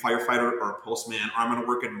 I'm going to be a firefighter or a postman, or I'm going to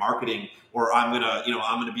work in marketing, or I'm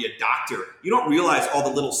going to be a doctor. You don't realize all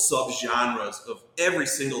the little subgenres of every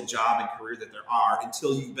single job and career that there are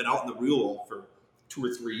until you've been out in the real world for 2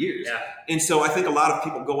 or 3 years. Yeah. And so I think a lot of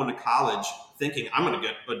people go into college thinking, I'm going to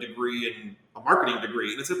get a degree in a marketing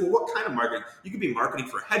degree. And it's like, well, what kind of marketing? You could be marketing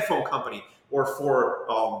for a headphone company or for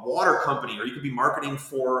a water company, or you could be marketing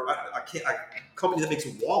for a company that makes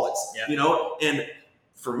wallets, And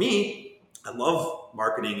for me, I love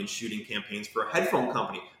marketing and shooting campaigns for a headphone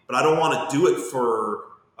company, but I don't want to do it for,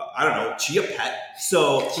 Chia Pet.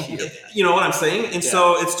 So, you know what I'm saying? And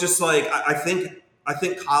so it's just like, I think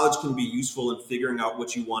college can be useful in figuring out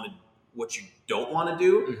what you want to, what you don't want to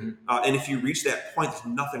do. Mm-hmm. And if you reach that point, there's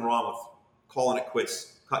nothing wrong with calling it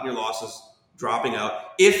quits, cutting your losses, dropping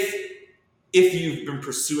out. If you've been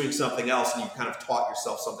pursuing something else and you've kind of taught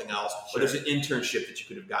yourself something else, or there's an internship that you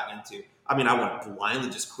could have gotten into. I mean, I wouldn't blindly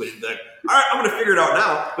just quit and be like, all right, I'm going to figure it out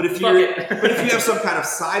now. But if you have some kind of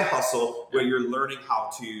side hustle where you're learning how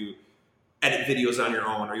to edit videos on your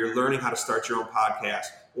own, or you're learning how to start your own podcast,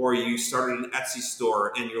 or you started an Etsy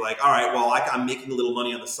store and you're like, all right, well, I'm making a little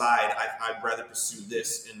money on the side. I'd rather pursue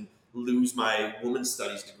this and lose my women's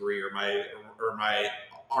studies degree or my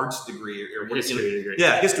arts degree or history degree.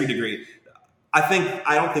 Yeah, history degree.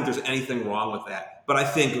 I don't think there's anything wrong with that. But I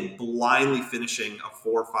think blindly finishing a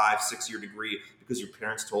 4, 5, 6 year degree because your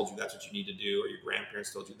parents told you that's what you need to do, or your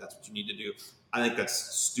grandparents told you that's what you need to do, I think that's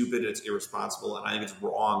stupid, it's irresponsible, and I think it's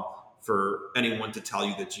wrong for anyone to tell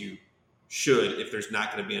you that you should if there's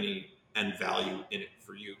not going to be any end value in it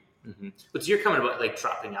for you. Mm-hmm. But you're coming about like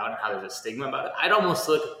dropping out and how there's a stigma about it. I'd almost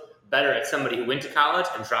look better at somebody who went to college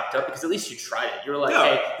and dropped out because at least you tried it. You were like,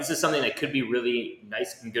 hey, this is something that could be really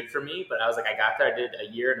nice and good for me. But I was like, I got there, I did a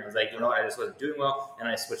year, and I was like, you know what, I just wasn't doing well, and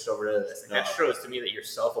I switched over to this. And that shows to me that you're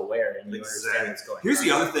self-aware and you understand what's going on. Here's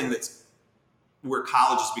the other thing that's where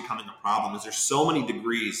college is becoming a problem is there's so many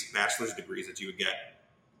degrees, bachelor's degrees that you would get,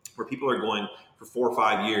 where people are going for 4 or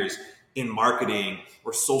 5 years in marketing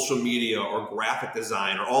or social media or graphic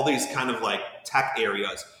design or all these kind of like tech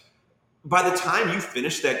areas. By the time you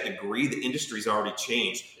finish that degree, the industry's already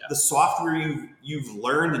changed. Yeah. The software you've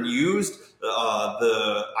learned and used,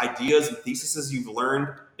 the ideas and theses you've learned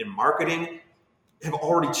in marketing have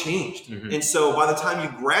already changed. Mm-hmm. And so by the time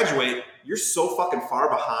you graduate, you're so fucking far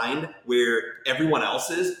behind where everyone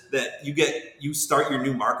else is that you start your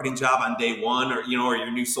new marketing job on day one, or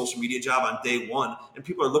your new social media job on day one, and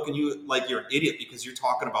people are looking at you like you're an idiot because you're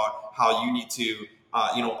talking about how you need to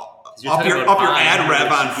you know, You're up your talking about ad Vine, rev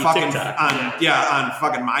which on should be fucking TikTok. on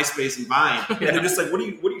fucking MySpace and Vine, and they're just like, what are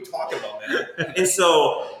you talking about, man? And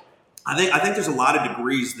so I think there's a lot of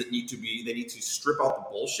degrees that need to strip out the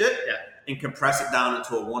bullshit and compress it down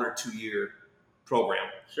into a 1 or 2 year program.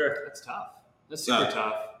 Sure. That's tough. That's super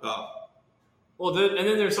tough. Well, and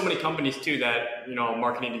then there's so many companies too that, you know,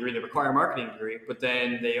 marketing degree, they require a marketing degree, but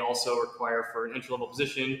then they also require for an entry-level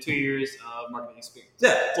position 2 years of marketing experience.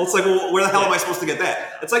 Yeah. Well, it's like, well, where the hell am I supposed to get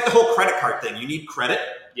that? It's like the whole credit card thing. You need credit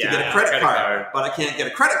to get a credit card, but I can't get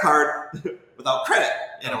a credit card without credit.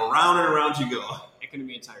 And around you go. It couldn't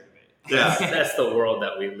be entire debate. Yeah. That's the world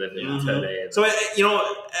that we live in today. So, you know,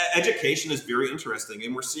 education is very interesting,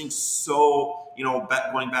 and we're seeing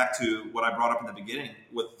going back to what I brought up in the beginning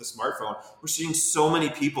with the smartphone, we're seeing so many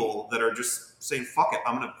people that are just saying, fuck it,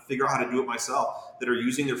 I'm going to figure out how to do it myself, that are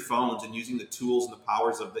using their phones and using the tools and the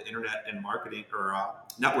powers of the internet and marketing or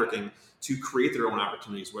networking to create their own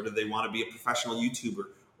opportunities, whether they want to be a professional YouTuber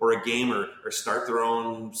or a gamer or start their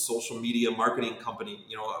own social media marketing company.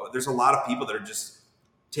 You know, there's a lot of people that are just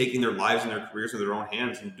taking their lives and their careers in their own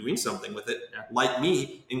hands and doing something with it, like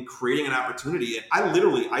me, and creating an opportunity.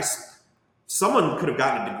 And someone could have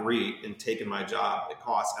gotten a degree and taken my job at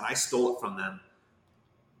Koss, and I stole it from them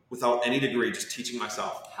without any degree, just teaching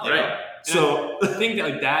myself. Right. So I think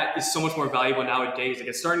that that is so much more valuable nowadays. Like,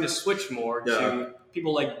 it's starting to switch more to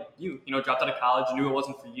people like you know, dropped out of college, knew it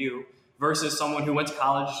wasn't for you, versus someone who went to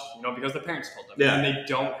college, you know, because their parents told them, and they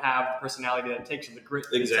don't have the personality that it takes or the grit.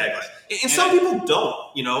 Exactly. And some people don't,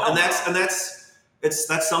 you know, and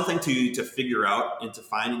that's something to figure out and to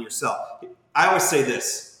find in yourself. I always say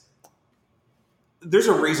this: there's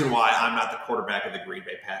a reason why I'm not the quarterback of the Green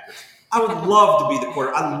Bay Packers. I would love to be the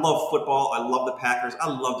quarterback. I love football. I love the Packers. I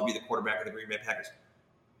love to be the quarterback of the Green Bay Packers.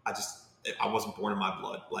 I wasn't born in my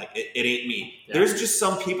blood. Like, it ain't me. Yeah. There's just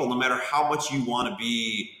some people, no matter how much you want to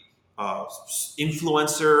be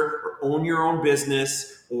influencer or own your own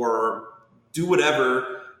business or do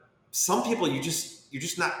whatever, some people you're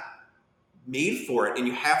just not made for it, and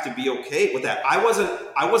you have to be okay with that. I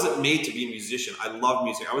wasn't made to be a musician. I love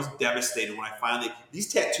music. I was devastated when I finally,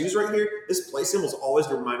 these tattoos right here, this play symbol was always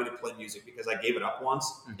to remind me to play music, because I gave it up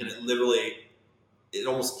once and it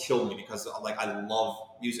almost killed me, because like I love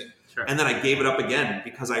music. Sure. And then I gave it up again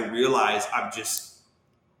because I realized I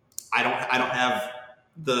don't have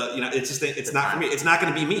the, you know, it's not for me. It's not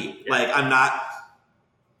going to be me. Yeah. Like, I'm not,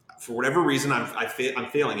 for whatever reason, I'm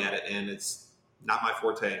failing at it, and it's not my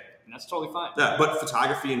forte. And that's totally fine. Yeah, but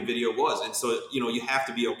photography and video was. And so, you know, you have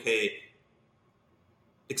to be okay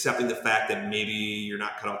accepting the fact that maybe you're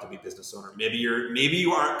not cut out to be a business owner. Maybe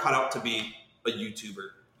you aren't cut out to be a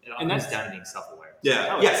YouTuber. And that's down to being self-aware.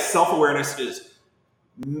 Yeah. Yes, self-awareness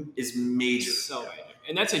is major. So,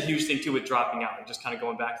 and that's a huge thing too with dropping out. Just kind of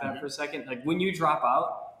going back to that for a second. Like, when you drop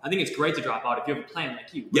out, I think it's great to drop out if you have a plan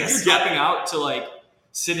like you. Yes. If you're dropping out to, like,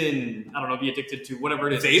 sit in, I don't know, be addicted to whatever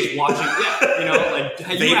it is, just watching, you know, like,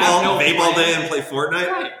 vape all day and play Fortnite.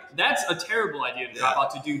 Right. That's a terrible idea to drop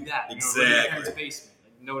out to do that. You know, in your parents' basement.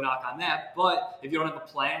 Like, no knock on that. But if you don't have a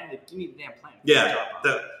plan, like, give me the damn plan. Yeah.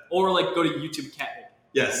 Or, like, go to YouTube Academy.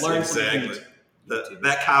 Yes, learn exactly.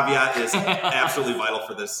 That caveat is absolutely vital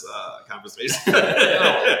for this conversation.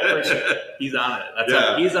 For sure. He's on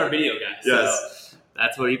it. He's our video guy. Yes. So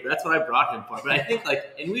that's what I brought him for. But I think,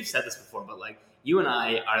 like, and we've said this before, but, like, you and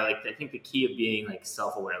I are, like, I think the key of being, like,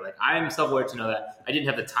 self-aware. Like, I am self-aware to know that I didn't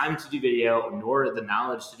have the time to do video, nor the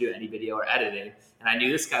knowledge to do any video or editing. And I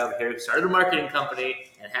knew this guy over here who started a marketing company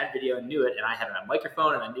and had video and knew it. And I had a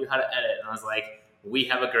microphone and I knew how to edit. And I was like, we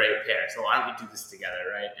have a great pair, so why don't we do this together,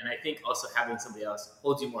 right? And I think also having somebody else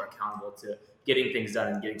holds you more accountable to getting things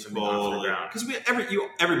done and getting something off the ground. Because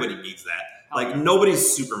everybody needs that. Like, nobody's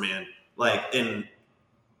Superman. Like, and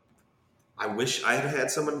I wish I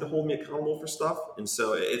had someone to hold me accountable for stuff. And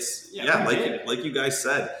so it's like you guys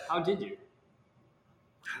said. How did you?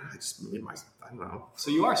 I just made I don't know.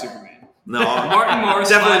 So you are Superman. No, Martin Morris,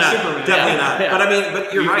 definitely not. Superman. Definitely not.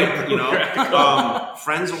 But you're right. You know,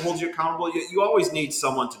 friends will hold you accountable. You always need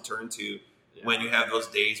someone to turn to when you have those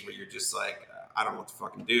days where you're just like, I don't know what to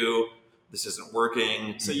fucking do. This isn't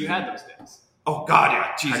working. So you had those days. Oh God,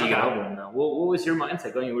 yeah. Jesus. How do you get over them though? What was your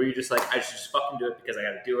mindset going? Were you just like, I should just fucking do it because I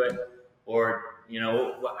got to do it, or, you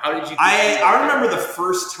know, how did you? I remember the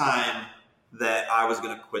first time that I was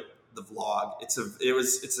going to quit the vlog. It's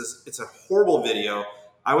a horrible video.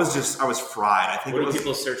 I was fried. I think. What do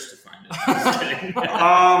people search to find it?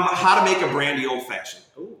 How to make a brandy old fashioned.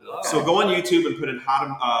 Okay. So go on YouTube and put in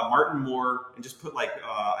Martin Moore and just put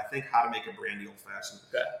I think how to make a brandy old fashioned.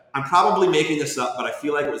 Okay. I'm probably making this up, but I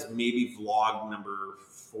feel like it was maybe vlog number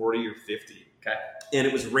 40 or 50. Okay. And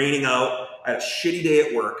it was raining out. I had a shitty day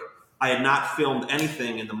at work. I had not filmed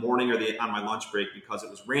anything in the morning or on my lunch break because it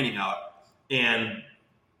was raining out. And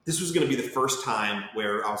this was going to be the first time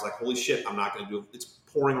where I was like, holy shit, I'm not going to do it. It's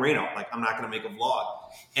pouring rain out. Like, I'm not going to make a vlog.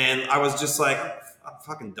 And I was just like, I'm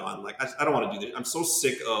fucking done. Like, I don't want to do this. I'm so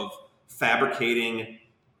sick of fabricating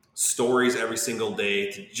stories every single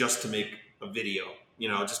day just to make a video,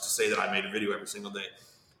 just to say that I made a video every single day.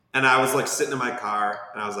 And I was like sitting in my car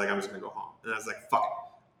and I was like, I'm just going to go home. And I was like, fuck it.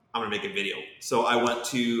 I'm going to make a video. So I went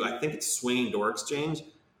to, I think it's Swinging Door Exchange.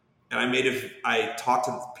 And I talked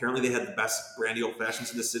to, apparently they had the best brandy old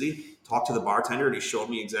fashions in the city, talked to the bartender and he showed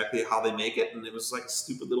me exactly how they make it. And it was like a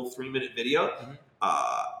stupid little 3-minute video. Mm-hmm.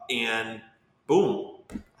 And boom,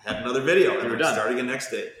 I had another video. And we're done. Starting the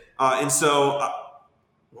next day. And so,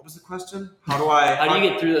 what was the question? How do you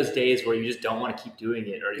get through those days where you just don't want to keep doing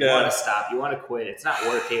it or you want to stop, you want to quit, it's not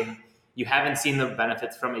working, you haven't seen the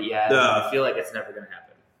benefits from it yet, and you feel like it's never going to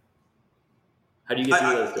happen? How do you get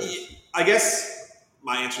through those days? I guess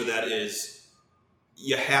my answer to that is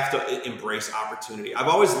you have to embrace opportunity. I've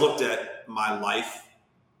always looked at my life,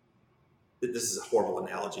 this is a horrible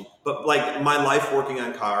analogy, but like my life working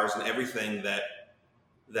on cars and everything that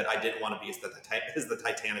I didn't want to be is the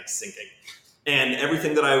Titanic sinking. And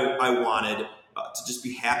everything that I wanted to just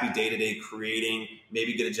be happy day to day creating,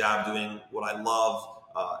 maybe get a job doing what I love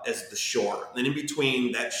as the shore. And in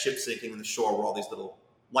between that ship sinking and the shore were all these little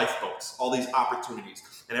lifeboats, all these opportunities.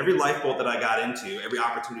 And every lifeboat that I got into, every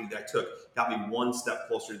opportunity that I took got me one step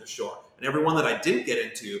closer to the shore. And every one that I didn't get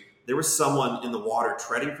into, there was someone in the water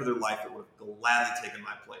treading for their life that would have gladly taken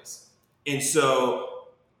my place. And so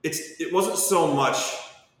it wasn't so much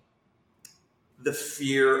the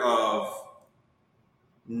fear of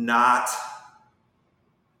not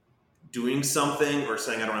doing something or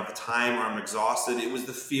saying I don't have the time or I'm exhausted. It was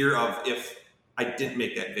the fear of if I didn't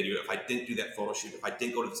make that video, if I didn't do that photo shoot, if I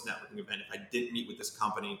didn't go to this networking event, if I didn't meet with this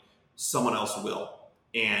company, someone else will.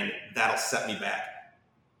 And that'll set me back.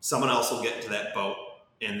 Someone else will get into that boat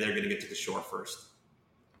and they're going to get to the shore first.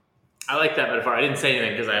 I like that metaphor. I didn't say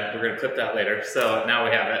anything because we're going to clip that later. So now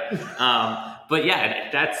we have it. But yeah,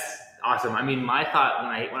 that's awesome. I mean, my thought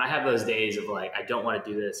when I have those days of like, I don't want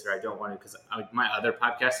to do this or I don't want to, because my other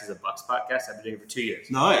podcast is a Bucks podcast. I've been doing it for 2 years.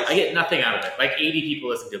 Nice. I get nothing out of it. Like 80 people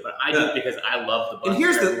listen to it, but I do it because I love the Bucks. And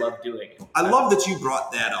I love doing it. I love that you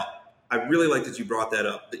brought that up. I really like that you brought that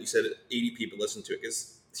up, that you said 80 people listen to it.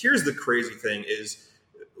 Because here's the crazy thing is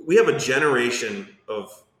we have a generation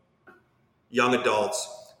of young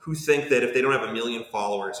adults who think that if they don't have 1 million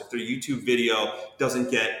followers, if their YouTube video doesn't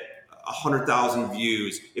get 100,000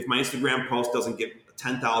 views, if my Instagram post doesn't get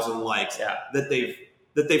 10,000 likes, that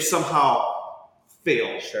they've somehow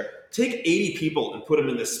failed. Sure. Take 80 people and put them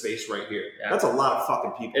in this space right here. Yeah. That's a lot of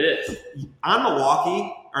fucking people. It is. On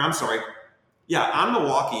Milwaukee, was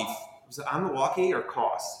it On Milwaukee or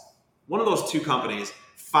Koss? One of those two companies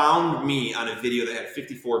found me on a video that had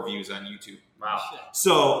 54 views on YouTube. Wow.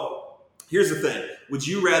 So here's the thing. Would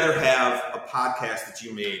you rather have a podcast that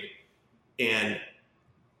you made and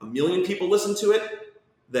 1 million people listen to it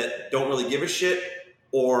that don't really give a shit,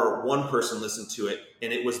 or one person listened to it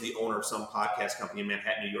and it was the owner of some podcast company in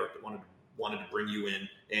Manhattan, New York that wanted to bring you in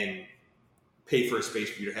and pay for a space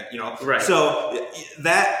for you to have, Right. So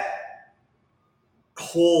that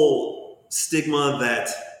whole stigma that,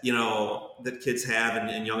 that kids have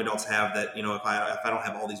and young adults have that, if I don't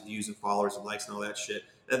have all these views and followers and likes and all that shit,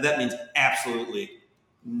 that means absolutely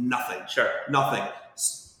nothing. Sure. Nothing.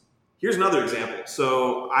 Here's another example.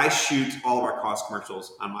 So I shoot all of our Koss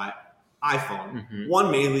commercials on my iPhone. Mm-hmm. One,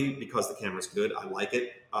 mainly because the camera's good. I like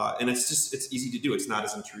it. And it's easy to do. It's not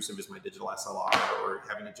as intrusive as my digital SLR or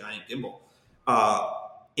having a giant gimbal.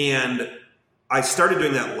 And I started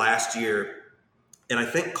doing that last year. And I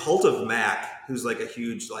think Cult of Mac, who's like a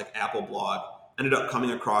huge Apple blog, ended up coming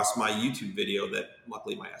across my YouTube video that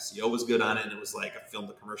luckily my SEO was good on it. And it was like I filmed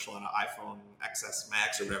a commercial on an iPhone XS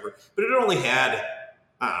Max or whatever. But it only had,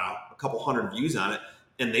 I don't know, a couple hundred views on it.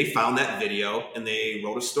 And they found that video and they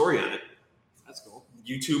wrote a story on it. That's cool.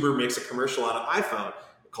 YouTuber makes a commercial on an iPhone.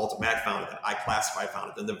 Cult of Mac found it. Then iClassify found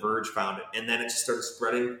it. Then The Verge found it. And then it just started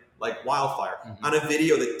spreading like wildfire. Mm-hmm. On a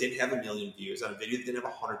video that didn't have 1 million views. On a video that didn't have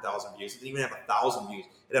 100,000 views. It didn't even have 1,000 views.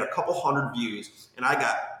 It had a couple hundred views. And I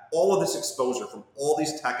got all of this exposure from all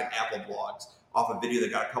these tech and Apple blogs off a video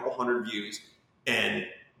that got a couple hundred views. And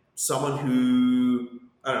someone who,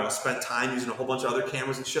 I don't know, spent time using a whole bunch of other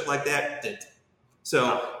cameras and shit like that didn't.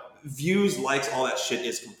 So views, likes, all that shit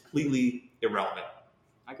is completely irrelevant.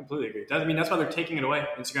 I completely agree. That's why they're taking it away.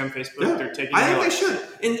 Instagram, Facebook, yeah. they're taking it away. away. I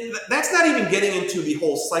think they should. And that's not even getting into the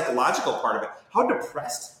whole psychological part of it. How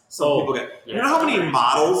depressed some people get. Yeah. You know how many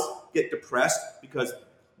models get depressed because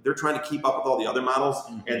they're trying to keep up with all the other models,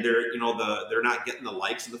 and they're they're not getting the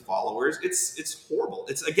likes and the followers. It's horrible.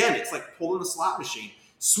 It's like pulling a slot machine.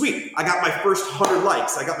 Sweet, I got my first 100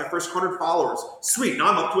 likes. I got my first 100 followers. Sweet,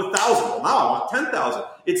 now I'm up to 1,000. Well, now I want 10,000.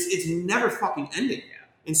 It's never fucking ending.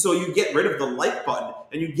 And so you get rid of the like button,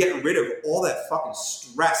 and you get rid of all that fucking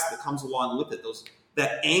stress that comes along with it.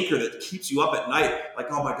 That anchor that keeps you up at night. Like,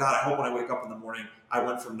 oh my God, I hope when I wake up in the morning, I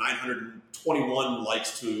went from 921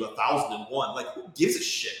 likes to 1,001. Like, who gives a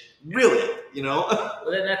shit? Really, Well,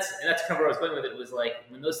 then that's kind of where I was going with it. Was like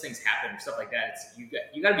when those things happen or stuff like that. It's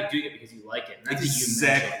you got to be doing it because you like it. And that's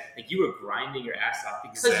exactly. Like you were grinding your ass off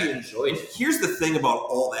because you enjoyed it. Here's the thing about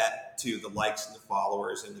all that too: the likes and the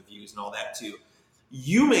followers and the views and all that too.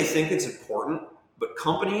 You may think it's important, but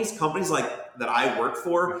companies like that I work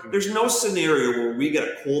for, there's no scenario where we get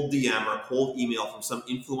a cold DM or a cold email from some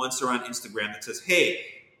influencer on Instagram that says, "Hey,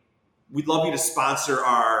 we'd love you to sponsor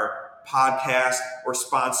our podcast or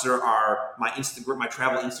sponsor my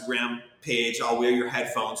travel Instagram page. I'll wear your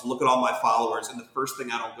headphones, look at all my followers, and the first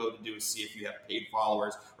thing I don't go to do is see if you have paid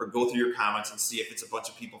followers or go through your comments and see if it's a bunch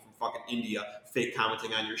of people from fucking India fake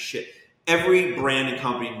commenting on your shit." Every brand and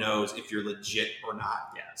company knows if you're legit or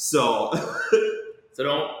not. Yeah. So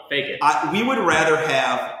don't fake it. We would rather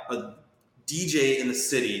have a DJ in the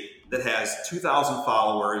city that has 2,000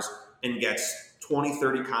 followers and gets 20,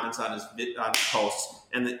 30 comments on his posts,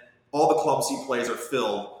 and that all the clubs he plays are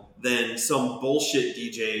filled, than some bullshit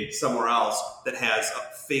DJ somewhere else that has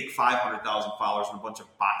a fake 500,000 followers and a bunch of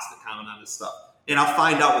bots that comment on his stuff. And I'll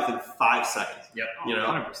find out within 5 seconds. Yep.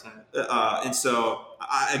 100%. And so,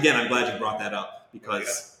 again, I'm glad you brought that up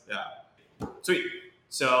because, Sweet.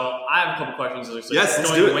 So I have a couple questions. Yes, let's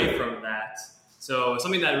going do it. away from that. So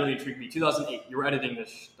something that really intrigued me, 2008, you were editing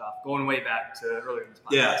this stuff, going way back to earlier in this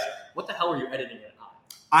podcast. Yeah. What the hell were you editing it on?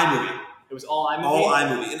 iMovie. It was all iMovie? All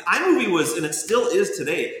iMovie. And iMovie was, and it still is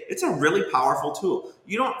today, it's a really powerful tool.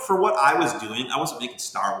 For what I was doing, I wasn't making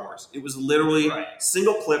Star Wars. It was literally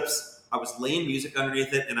single clips. I was laying music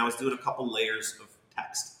underneath it, and I was doing a couple layers of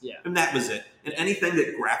text. Yeah. And that was it. And anything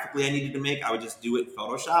that graphically I needed to make, I would just do it in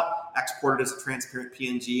Photoshop, export it as a transparent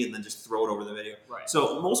PNG, and then just throw it over the video. Right.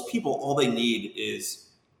 So most people, all they need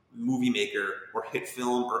is Movie Maker or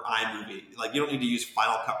HitFilm or iMovie. Like, you don't need to use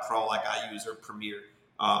Final Cut Pro like I use or Premiere.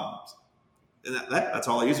 And that's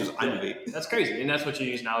all I use is iMovie. That's crazy. And that's what you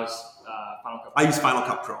use now is Final Cut Pro. I use Final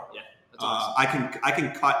Cut Pro. Yeah. That's awesome. I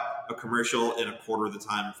can cut a commercial in a quarter of the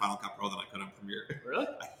time in Final Cut Pro than I could on Premiere. Really?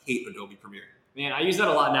 I hate Adobe Premiere. Man, I use that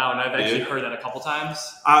a lot now, and I've actually heard that a couple times.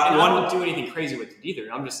 And I don't do anything crazy with it either.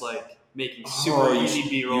 I'm just like making super easy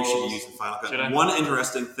B-rolls. You should be using Final Cut. One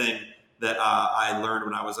interesting thing that I learned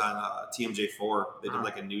when I was on TMJ4, they did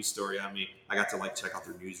like a news story on me. I got to like check out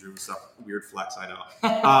their newsroom stuff. Weird flex, I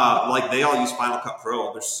know. Like they all use Final Cut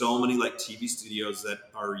Pro. There's so many like TV studios that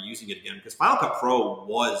are using it again because Final Cut Pro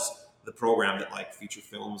was the program that like feature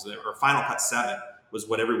films or Final Cut 7 was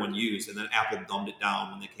what everyone used, and then Apple dumbed it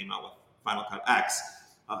down when they came out with Final Cut X,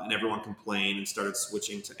 and everyone complained and started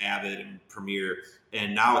switching to Avid and Premiere.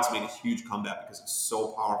 And now it's made a huge comeback because it's so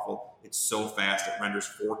powerful. It's so fast. It renders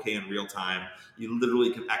 4K in real time. You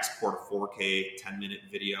literally can export a 4K 10-minute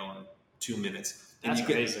video in 2 minutes. And That's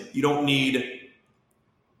amazing. You don't need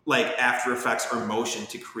like After Effects or Motion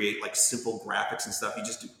to create like simple graphics and stuff. You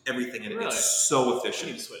just do everything in it. Really? It's so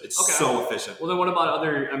efficient. It's so efficient. Well, then what about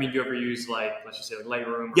other, do you ever use like, let's just say like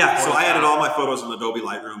Lightroom? Yeah, so I added all my photos in Adobe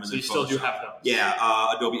Lightroom. And so you still do have those? Yeah,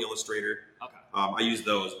 Adobe Illustrator. Okay. I use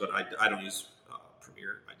those, but I don't use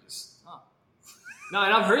Premiere. I just... No,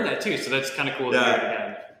 and I've heard that too, so that's kind of cool to hear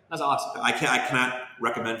again. That's awesome. I cannot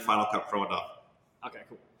recommend Final Cut Pro enough. Okay,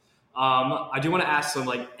 cool. I do want to ask some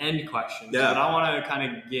like end questions, but I want to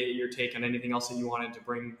kind of get your take on anything else that you wanted to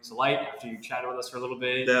bring to light after you chatted with us for a little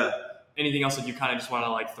bit. Yeah. Anything else that you kind of just want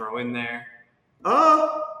to like throw in there?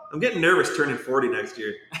 I'm getting nervous turning 40 next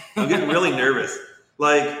year. I'm getting really nervous.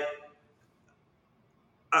 Like,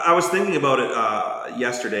 I was thinking about it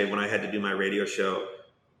yesterday when I had to do my radio show.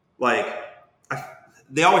 Like,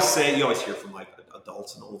 they always say, you always hear from like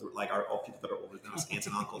adults and older, like all people that are older than us, aunts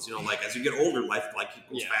and uncles, like as you get older, life like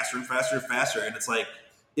goes faster and faster and faster. And it's like,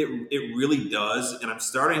 it really does. And I'm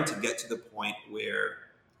starting to get to the point where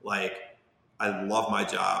like, I love my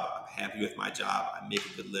job. I'm happy with my job. I make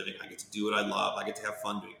a good living. I get to do what I love. I get to have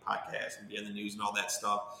fun doing podcasts and be in the news and all that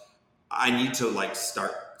stuff. I need to like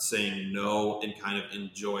start saying no and kind of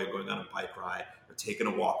enjoy going on a bike ride or taking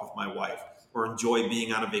a walk with my wife or enjoy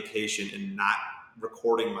being on a vacation and not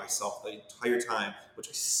recording myself the entire time, which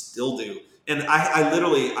I still do. And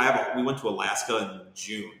we went to Alaska in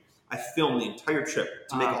June. I filmed the entire trip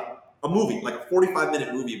to make a movie, like a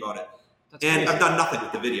 45-minute movie about it. And crazy. I've done nothing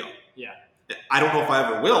with the video. Yeah. I don't know if I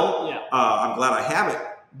ever will. Yeah. I'm glad I have it.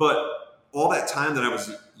 But all that time that I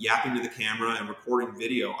was yapping to the camera and recording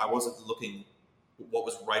video, I wasn't looking what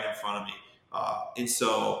was right in front of me. And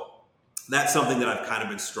so that's something that I've kind of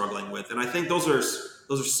been struggling with. And I think those are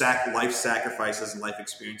life sacrifices and life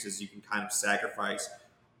experiences you can kind of sacrifice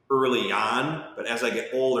early on. But as I get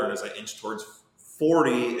older and as I inch towards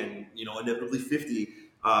 40 and, inevitably 50,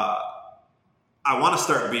 I want to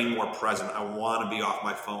start being more present. I want to be off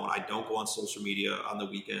my phone. I don't go on social media on the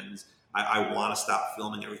weekends. I want to stop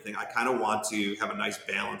filming everything. I kind of want to have a nice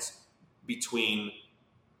balance between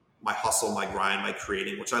my hustle, my grind, my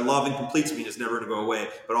creating, which I love and completes me and is never going to go away,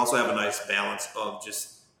 but also have a nice balance of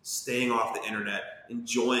just staying off the internet,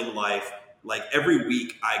 enjoying life. Like every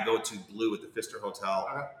week I go to Blue at the Pfister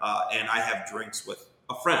Hotel and I have drinks with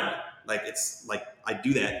a friend. Like it's like I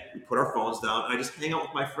do that. We put our phones down and I just hang out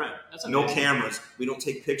with my friend. That's no amazing. cameras. We don't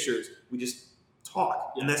take pictures. We just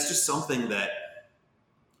talk. Yeah. And that's just something that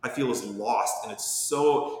I feel is lost. And it's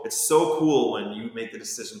so cool when you make the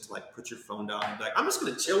decision to like put your phone down and be like, I'm just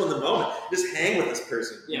going to chill in the moment, just hang with this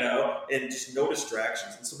person, and just no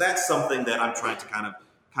distractions. And so that's something that I'm trying to kind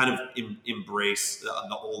of embrace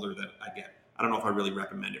the older that I get. I don't know if I really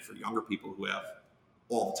recommend it for younger people who have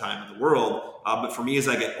all the time in the world. But for me, as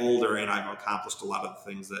I get older and I've accomplished a lot of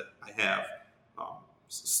the things that I have,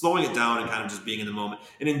 slowing it down and kind of just being in the moment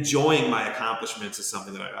and enjoying my accomplishments is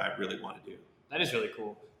something that I really want to do. That is really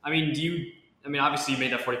cool. I mean, obviously you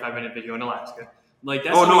made that 45-minute video in Alaska. Like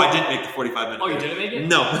that's I didn't make the 45-minute video. You didn't make it?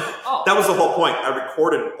 No. Oh. That was the whole point. I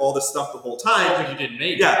recorded all this stuff the whole time. But you didn't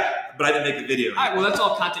make it. Yeah, but I didn't make the video. All right, well, that's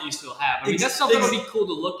all content you still have. I mean, that's something that would be cool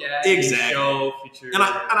to look at. Exactly. Show, feature. And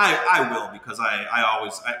I will, because I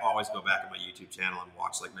always go back on my YouTube channel and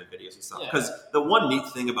watch like my videos and stuff. Because the one neat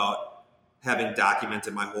thing about having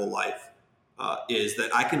documented my whole life is that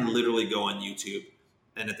I can literally go on YouTube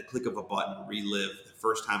and at the click of a button relive the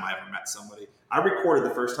first time I ever met somebody. I recorded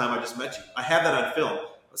the first time I just met you. I have that on film.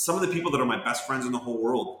 Some of the people that are my best friends in the whole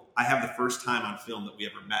world, I have the first time on film that we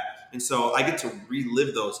ever met. And so I get to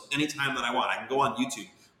relive those anytime that I want. I can go on YouTube.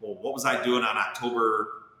 Well, what was I doing on October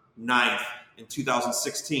 9th in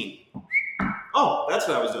 2016? Oh, that's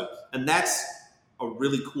what I was doing. And that's a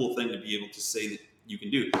really cool thing to be able to say that you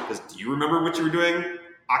can do. Because do you remember what you were doing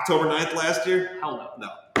October 9th last year? Hell no. No.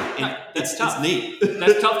 That's tough. It's neat.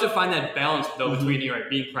 That's tough to find that balance, though, between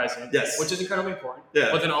being present, yes, which is incredibly important,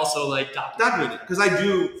 but then also like document it, because I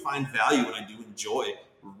do find value and I do enjoy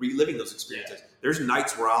reliving those experiences. Yeah. There's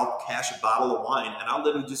nights where I'll cash a bottle of wine and I'll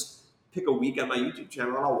literally just pick a week on my YouTube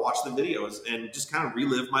channel and I'll watch the videos and just kind of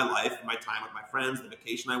relive my life, my time with my friends, the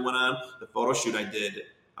vacation I went on, the photo shoot I did,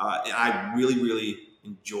 and I really, really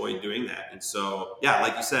enjoy doing that. And so, yeah,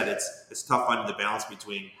 like you said, it's tough finding the balance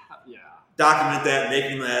between document that,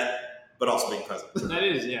 making that, but also being present. That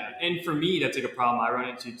is, yeah. And for me, that's like a problem I run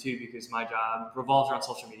into too, because my job revolves around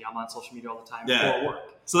social media. I'm on social media all the time for work.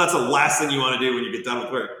 So that's the last thing you want to do when you get done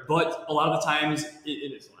with work. But a lot of the times, it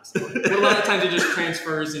is the last thing. But a lot of times it just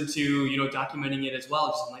transfers into, documenting it as well.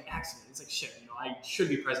 Just like accident. It's like, shit, I should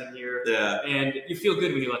be present here. Yeah. And you feel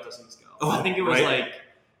good when you let those things go. Oh, I think it was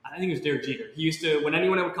I think it was Derek Jeter. He used to, when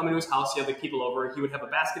anyone would come into his house, he had like people over, he would have a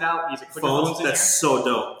basket out, he's like, put your phones in there. That's so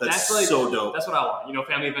dope. That's so dope. That's what I want.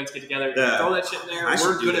 Family events get together, throw that shit in there,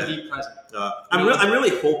 we're going to be present. I'm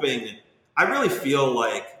really hoping, I really feel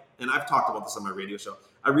like, and I've talked about this on my radio show,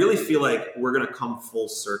 I really feel like we're going to come full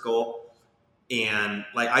circle. And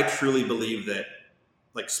like, I truly believe that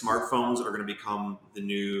like smartphones are going to become the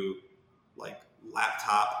new like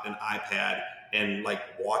laptop and iPad, and like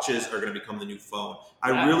watches are going to become the new phone.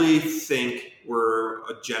 I really think we're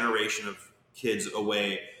a generation of kids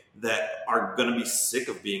away that are going to be sick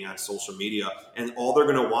of being on social media, and all they're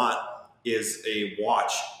going to want is a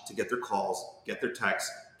watch to get their calls, get their texts,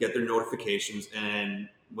 get their notifications, and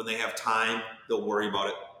when they have time, they'll worry about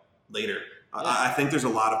it later. I think there's a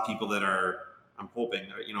lot of people that I'm hoping,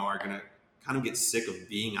 are going to kind of get sick of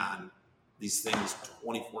being on these things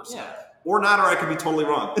 24/7. Yeah. Or not, or I could be totally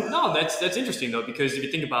wrong. No, that's interesting though, because if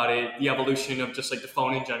you think about it, the evolution of just like the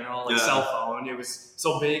phone in general, like cell phone, it was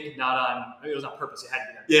so big, it was on purpose, it had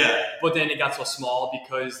to be. Yeah. But then it got so small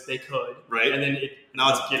because they could. Right. And then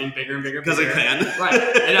now it's getting bigger and bigger. Because it can. Right.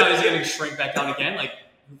 And now it's going to shrink back down again. Like,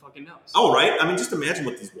 who fucking knows? Oh, right. I mean, just imagine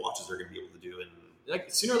what these watches are going to be able to do in like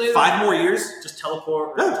sooner or later. 5 more years? Just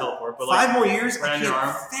teleport. Or teleport. But 5 more years? Right I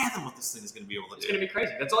can't fathom what this thing is going to be able to do. It's going to be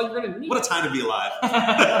crazy. That's all you're going to need. What a time to be alive.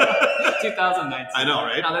 2019. I know,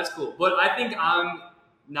 right? No, that's cool. But I think I'm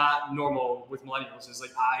not normal with millennials. It's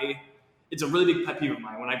like it's a really big pet peeve of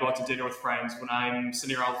mine when I go out to dinner with friends, when I'm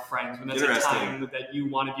sitting around with friends, when that's a time that you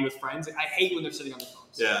want to be with friends. Like, I hate when they're sitting on their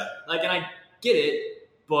phones. Yeah. Like, and I get it,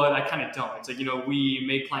 but I kind of don't. It's like, we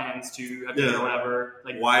make plans to have dinner or whatever.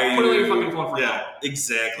 Like, why are put away you? your fucking phone for now. Yeah,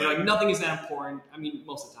 exactly. Like, nothing is that important. I mean,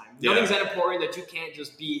 most of the time. Yeah. Nothing's that important that you can't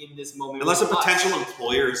just be in this moment. Unless a with us. potential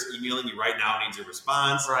employer is emailing you right now, needs a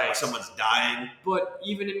response, Right. or someone's dying. But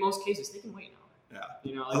even in most cases, they can wait an hour.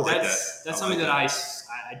 Yeah. Like I like that's that. I something like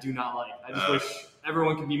that I do not like. I just wish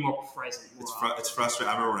everyone could be more present. It's frustrating.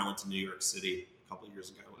 I remember when I went to New York City a couple of years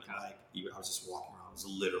ago, and I was just walking around. It was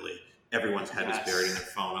literally everyone's head was buried in their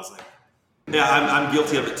phone. I was like, yeah, I'm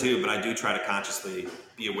guilty of it too, but I do try to consciously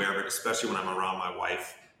be aware of it, especially when I'm around my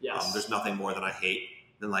wife. Yes. There's nothing more that I hate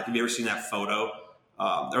than, like, have you ever seen that photo?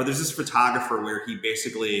 Or there's this photographer where he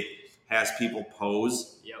basically has people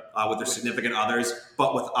pose with their significant others,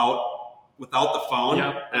 but without the phone.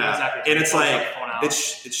 Yep. Exactly. And it's like,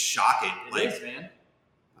 it's shocking. It is, man.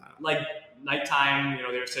 Like nighttime,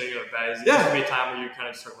 they're sitting in their beds. Yeah. There's gonna be a time where you kind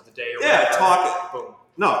of just talk about the day or Yeah, whatever. talk. Boom.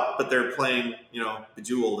 No, but they're playing,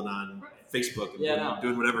 Bejeweled and on Facebook and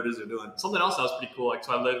doing whatever it is they're doing. Something else that was pretty cool. Like,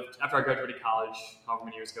 so I lived, after I graduated college, however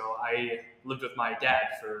many years ago, I lived with my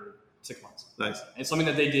dad for 6 months. Nice. And something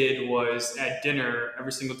that they did was at dinner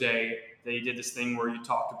every single day, they did this thing where you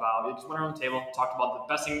talked about, you just went around the table, talked about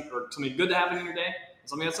the best thing or something good that happened in your day, and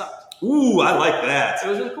something that sucked. Ooh, I like that. It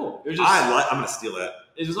was really cool. It was just, I'm going to steal that.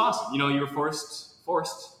 It was awesome. You were forced,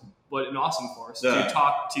 but an awesome force Yeah. to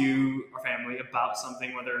talk to our family about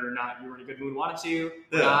something, whether or not you were in a good mood, wanted to, or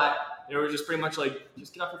Yeah. not. It was just pretty much like,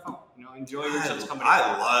 just get off your phone, enjoy your each other's company. I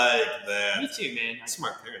like that. Me too, man.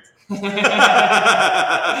 Smart parents.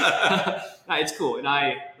 No, it's cool. And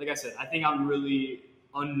like I said, I think I'm really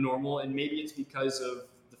unnormal, and maybe it's because of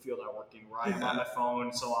the field I work in, where I'm on my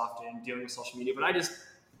phone so often, dealing with social media, but I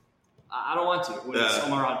don't want to when it's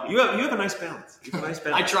I'm around people. You have a nice balance. You have a nice I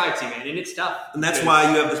balance. try to, man, and it's tough. And that's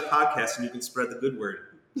why you have this podcast and you can spread the good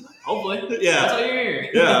word. Hopefully. Yeah. That's what you're hearing.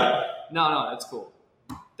 Yeah. No, that's cool.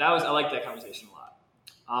 I like that conversation a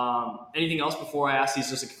lot. Anything else before I ask these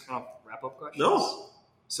just kind of wrap-up questions? No.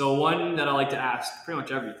 So one that I like to ask pretty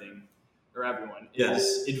much everything, or everyone,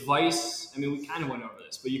 is advice. I mean, we kind of went over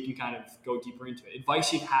this, but you can kind of go deeper into it.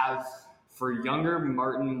 Advice you'd have for younger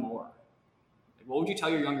Martin Moore. Like, what would you tell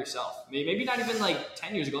your younger self? Maybe not even like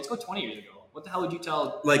 10 years ago. Let's go 20 years ago. What the hell would you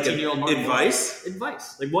tell 18-year-old Martin advice? Moore?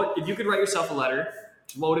 Advice. Like, what if you could write yourself a letter?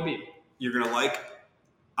 What would it be? You're going to like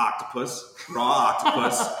octopus, raw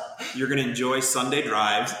octopus. You're going to enjoy Sunday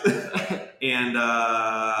drives. And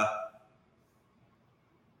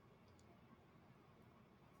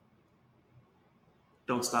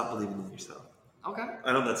don't stop believing in yourself. Okay.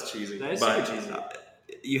 I know that's cheesy. That is but super cheesy.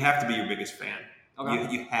 You have to be your biggest fan.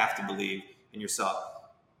 Okay. You have to believe in yourself.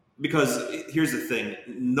 Because here's the thing.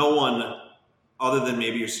 No one, other than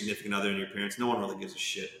maybe your significant other and your parents, no one really gives a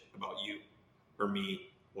shit about you or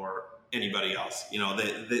me or anybody else.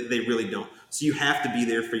 They really don't. So you have to be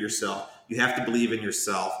there for yourself. You have to believe in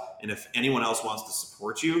yourself. And if anyone else wants to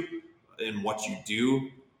support you in what you do,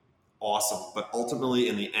 awesome. But ultimately,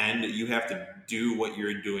 in the end, you have to do what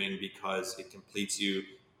you're doing because it completes you.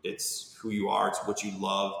 It's who you are. It's what you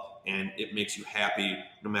love. And it makes you happy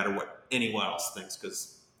no matter what anyone else thinks,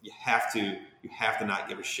 because you have to not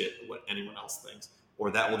give a shit what anyone else thinks,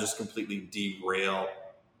 or that will just completely derail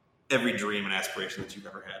every dream and aspiration that you've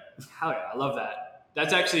ever had. Hell yeah, I love that.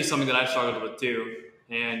 That's actually something that I've struggled with too.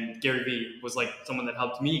 And Gary Vee was like someone that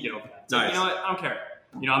helped me get over that. It's like, you know what? I don't care.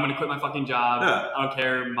 I'm going to quit my fucking job. Yeah. I don't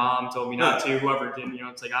care. Mom told me not to. Whoever did,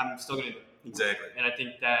 it's like, I'm still going to do it. Exactly. And I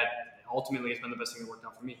think that ultimately it's been the best thing that worked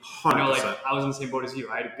out for me. 100%. I was in the same boat as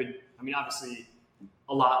you. I had a good, obviously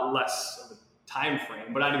a lot less of a time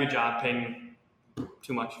frame, but I had a good job, paying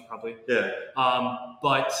too much probably. Yeah.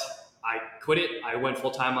 But I quit it. I went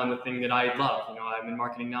full time on the thing that I love. I'm in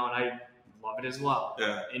marketing now, and I love it as well.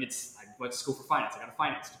 Yeah. And I went to school for finance. I got a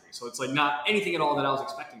finance degree, so it's like not anything at all that I was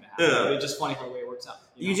expecting to happen. Yeah. But it's just funny how the way it works out.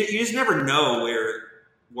 You just never know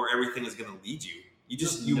where everything is going to lead you.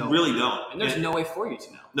 You really don't. And there's no way for you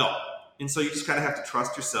to know. No. And so you just kind of have to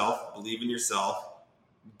trust yourself, believe in yourself,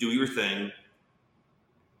 do your thing.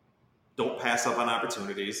 Don't pass up on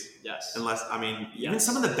opportunities. Yes. Unless, even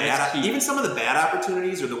some of the bad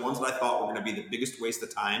opportunities are the ones that I thought were going to be the biggest waste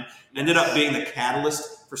of time, ended up being the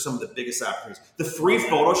catalyst for some of the biggest opportunities. The free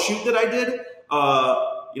photo shoot that I did,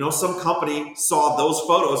 some company saw those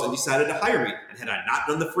photos and decided to hire me. And had I not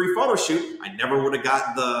done the free photo shoot, I never would have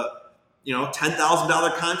got the,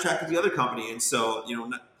 $10,000 contract with the other company. And so,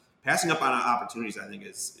 passing up on opportunities, I think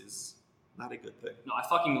is not a good thing. No, I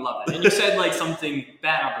fucking love that. And you said something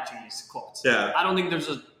bad opportunities, quotes. Yeah. I don't think there's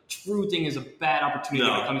a true thing as a bad opportunity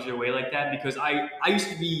that comes your way like that, because I used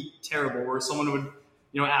to be terrible where someone would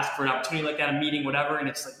ask for an opportunity like that, a meeting, whatever, and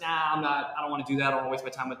it's like, nah, I don't want to do that. I don't want to waste my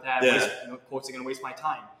time with that. Yeah. Quotes are going to waste my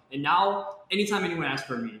time. And now, anytime anyone asks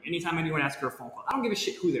for a meeting, anytime anyone asks for a phone call, I don't give a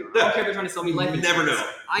shit who they are. I don't care if they're trying to sell me life insurance. Never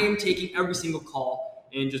know. I am taking every single call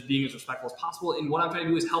and just being as respectful as possible. And what I'm trying to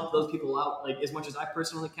do is help those people out like as much as I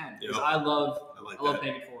personally can. Because I love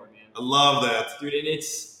paying it forward, man. I love that. Dude, and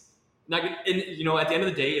it's not good. And, at the end of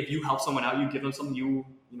the day, if you help someone out, you give them something,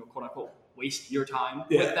 quote unquote, waste your time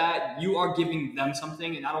with that, you are giving them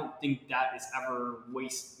something. And I don't think that is ever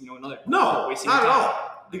wasting not at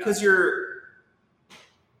all. Because you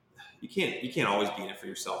can't always be in it for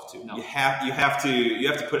yourself too. No. You have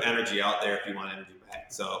to put energy out there if you want energy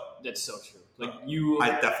back. So that's so true. I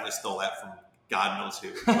definitely stole that from God knows who.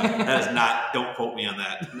 But that is not. Don't quote me on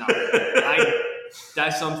that. No,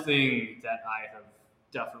 that's something that I have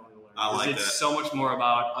definitely learned. I like it's that. so much more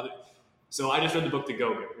about other. So I just read the book The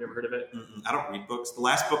Go-Giver. You ever heard of it? Mm-mm. I don't read books. The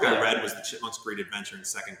last book I read was The Chipmunk's Great Adventure in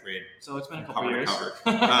 2nd grade. So it's been a couple years.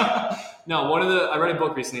 No, I read a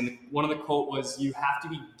book recently, and one of the quote was, "You have to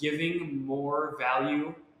be giving more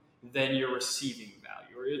value than you're receiving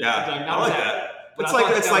value." I like that. It's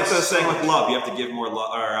like the saying with love. You have to give more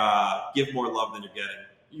love, or give more love than you're getting.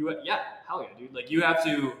 Hell yeah, dude.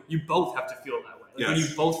 You both have to feel that way. When you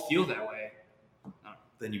both feel that way,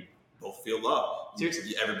 then you both feel love.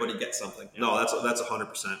 Seriously, everybody gets something. Yeah. No, that's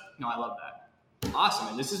 100%. No, I love that. Awesome,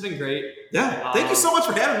 man. This has been great. Yeah, thank you so much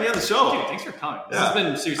for having me on the show. Dude, thanks for coming. This has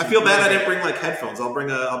been seriously. I feel bad I didn't bring headphones. I'll bring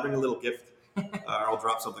a little gift. I'll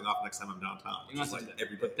drop something off next time I'm downtown. Just like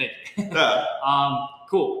every day. Thank you.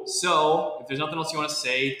 Cool. So, if there's nothing else you want to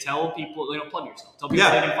say, tell people. Plug yourself. Tell people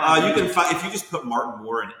they can find you. Can find if you just put Martin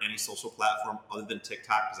Moore in any social platform other than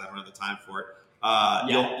TikTok because I don't have the time for it.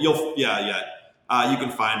 You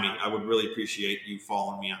can find me. I would really appreciate you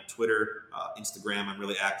following me on Twitter, Instagram. I'm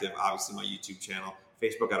really active. Obviously, my YouTube channel,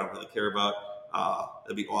 Facebook. I don't really care about.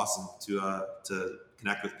 It'd be awesome to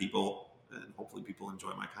connect with people. And hopefully people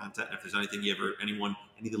enjoy my content. And if there's anything any of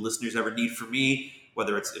the listeners ever need from me,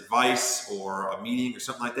 whether it's advice or a meeting or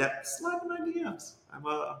something like that, slide in my DMs. I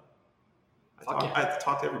have to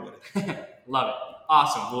talk to everybody. Love it.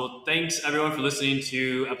 Awesome. Well, thanks everyone for listening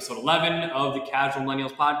to episode 11 of the Casual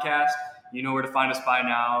Millennials Podcast. You know where to find us by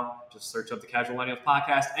now. Just search up the Casual Millennials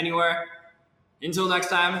Podcast anywhere. Until next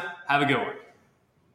time, have a good one.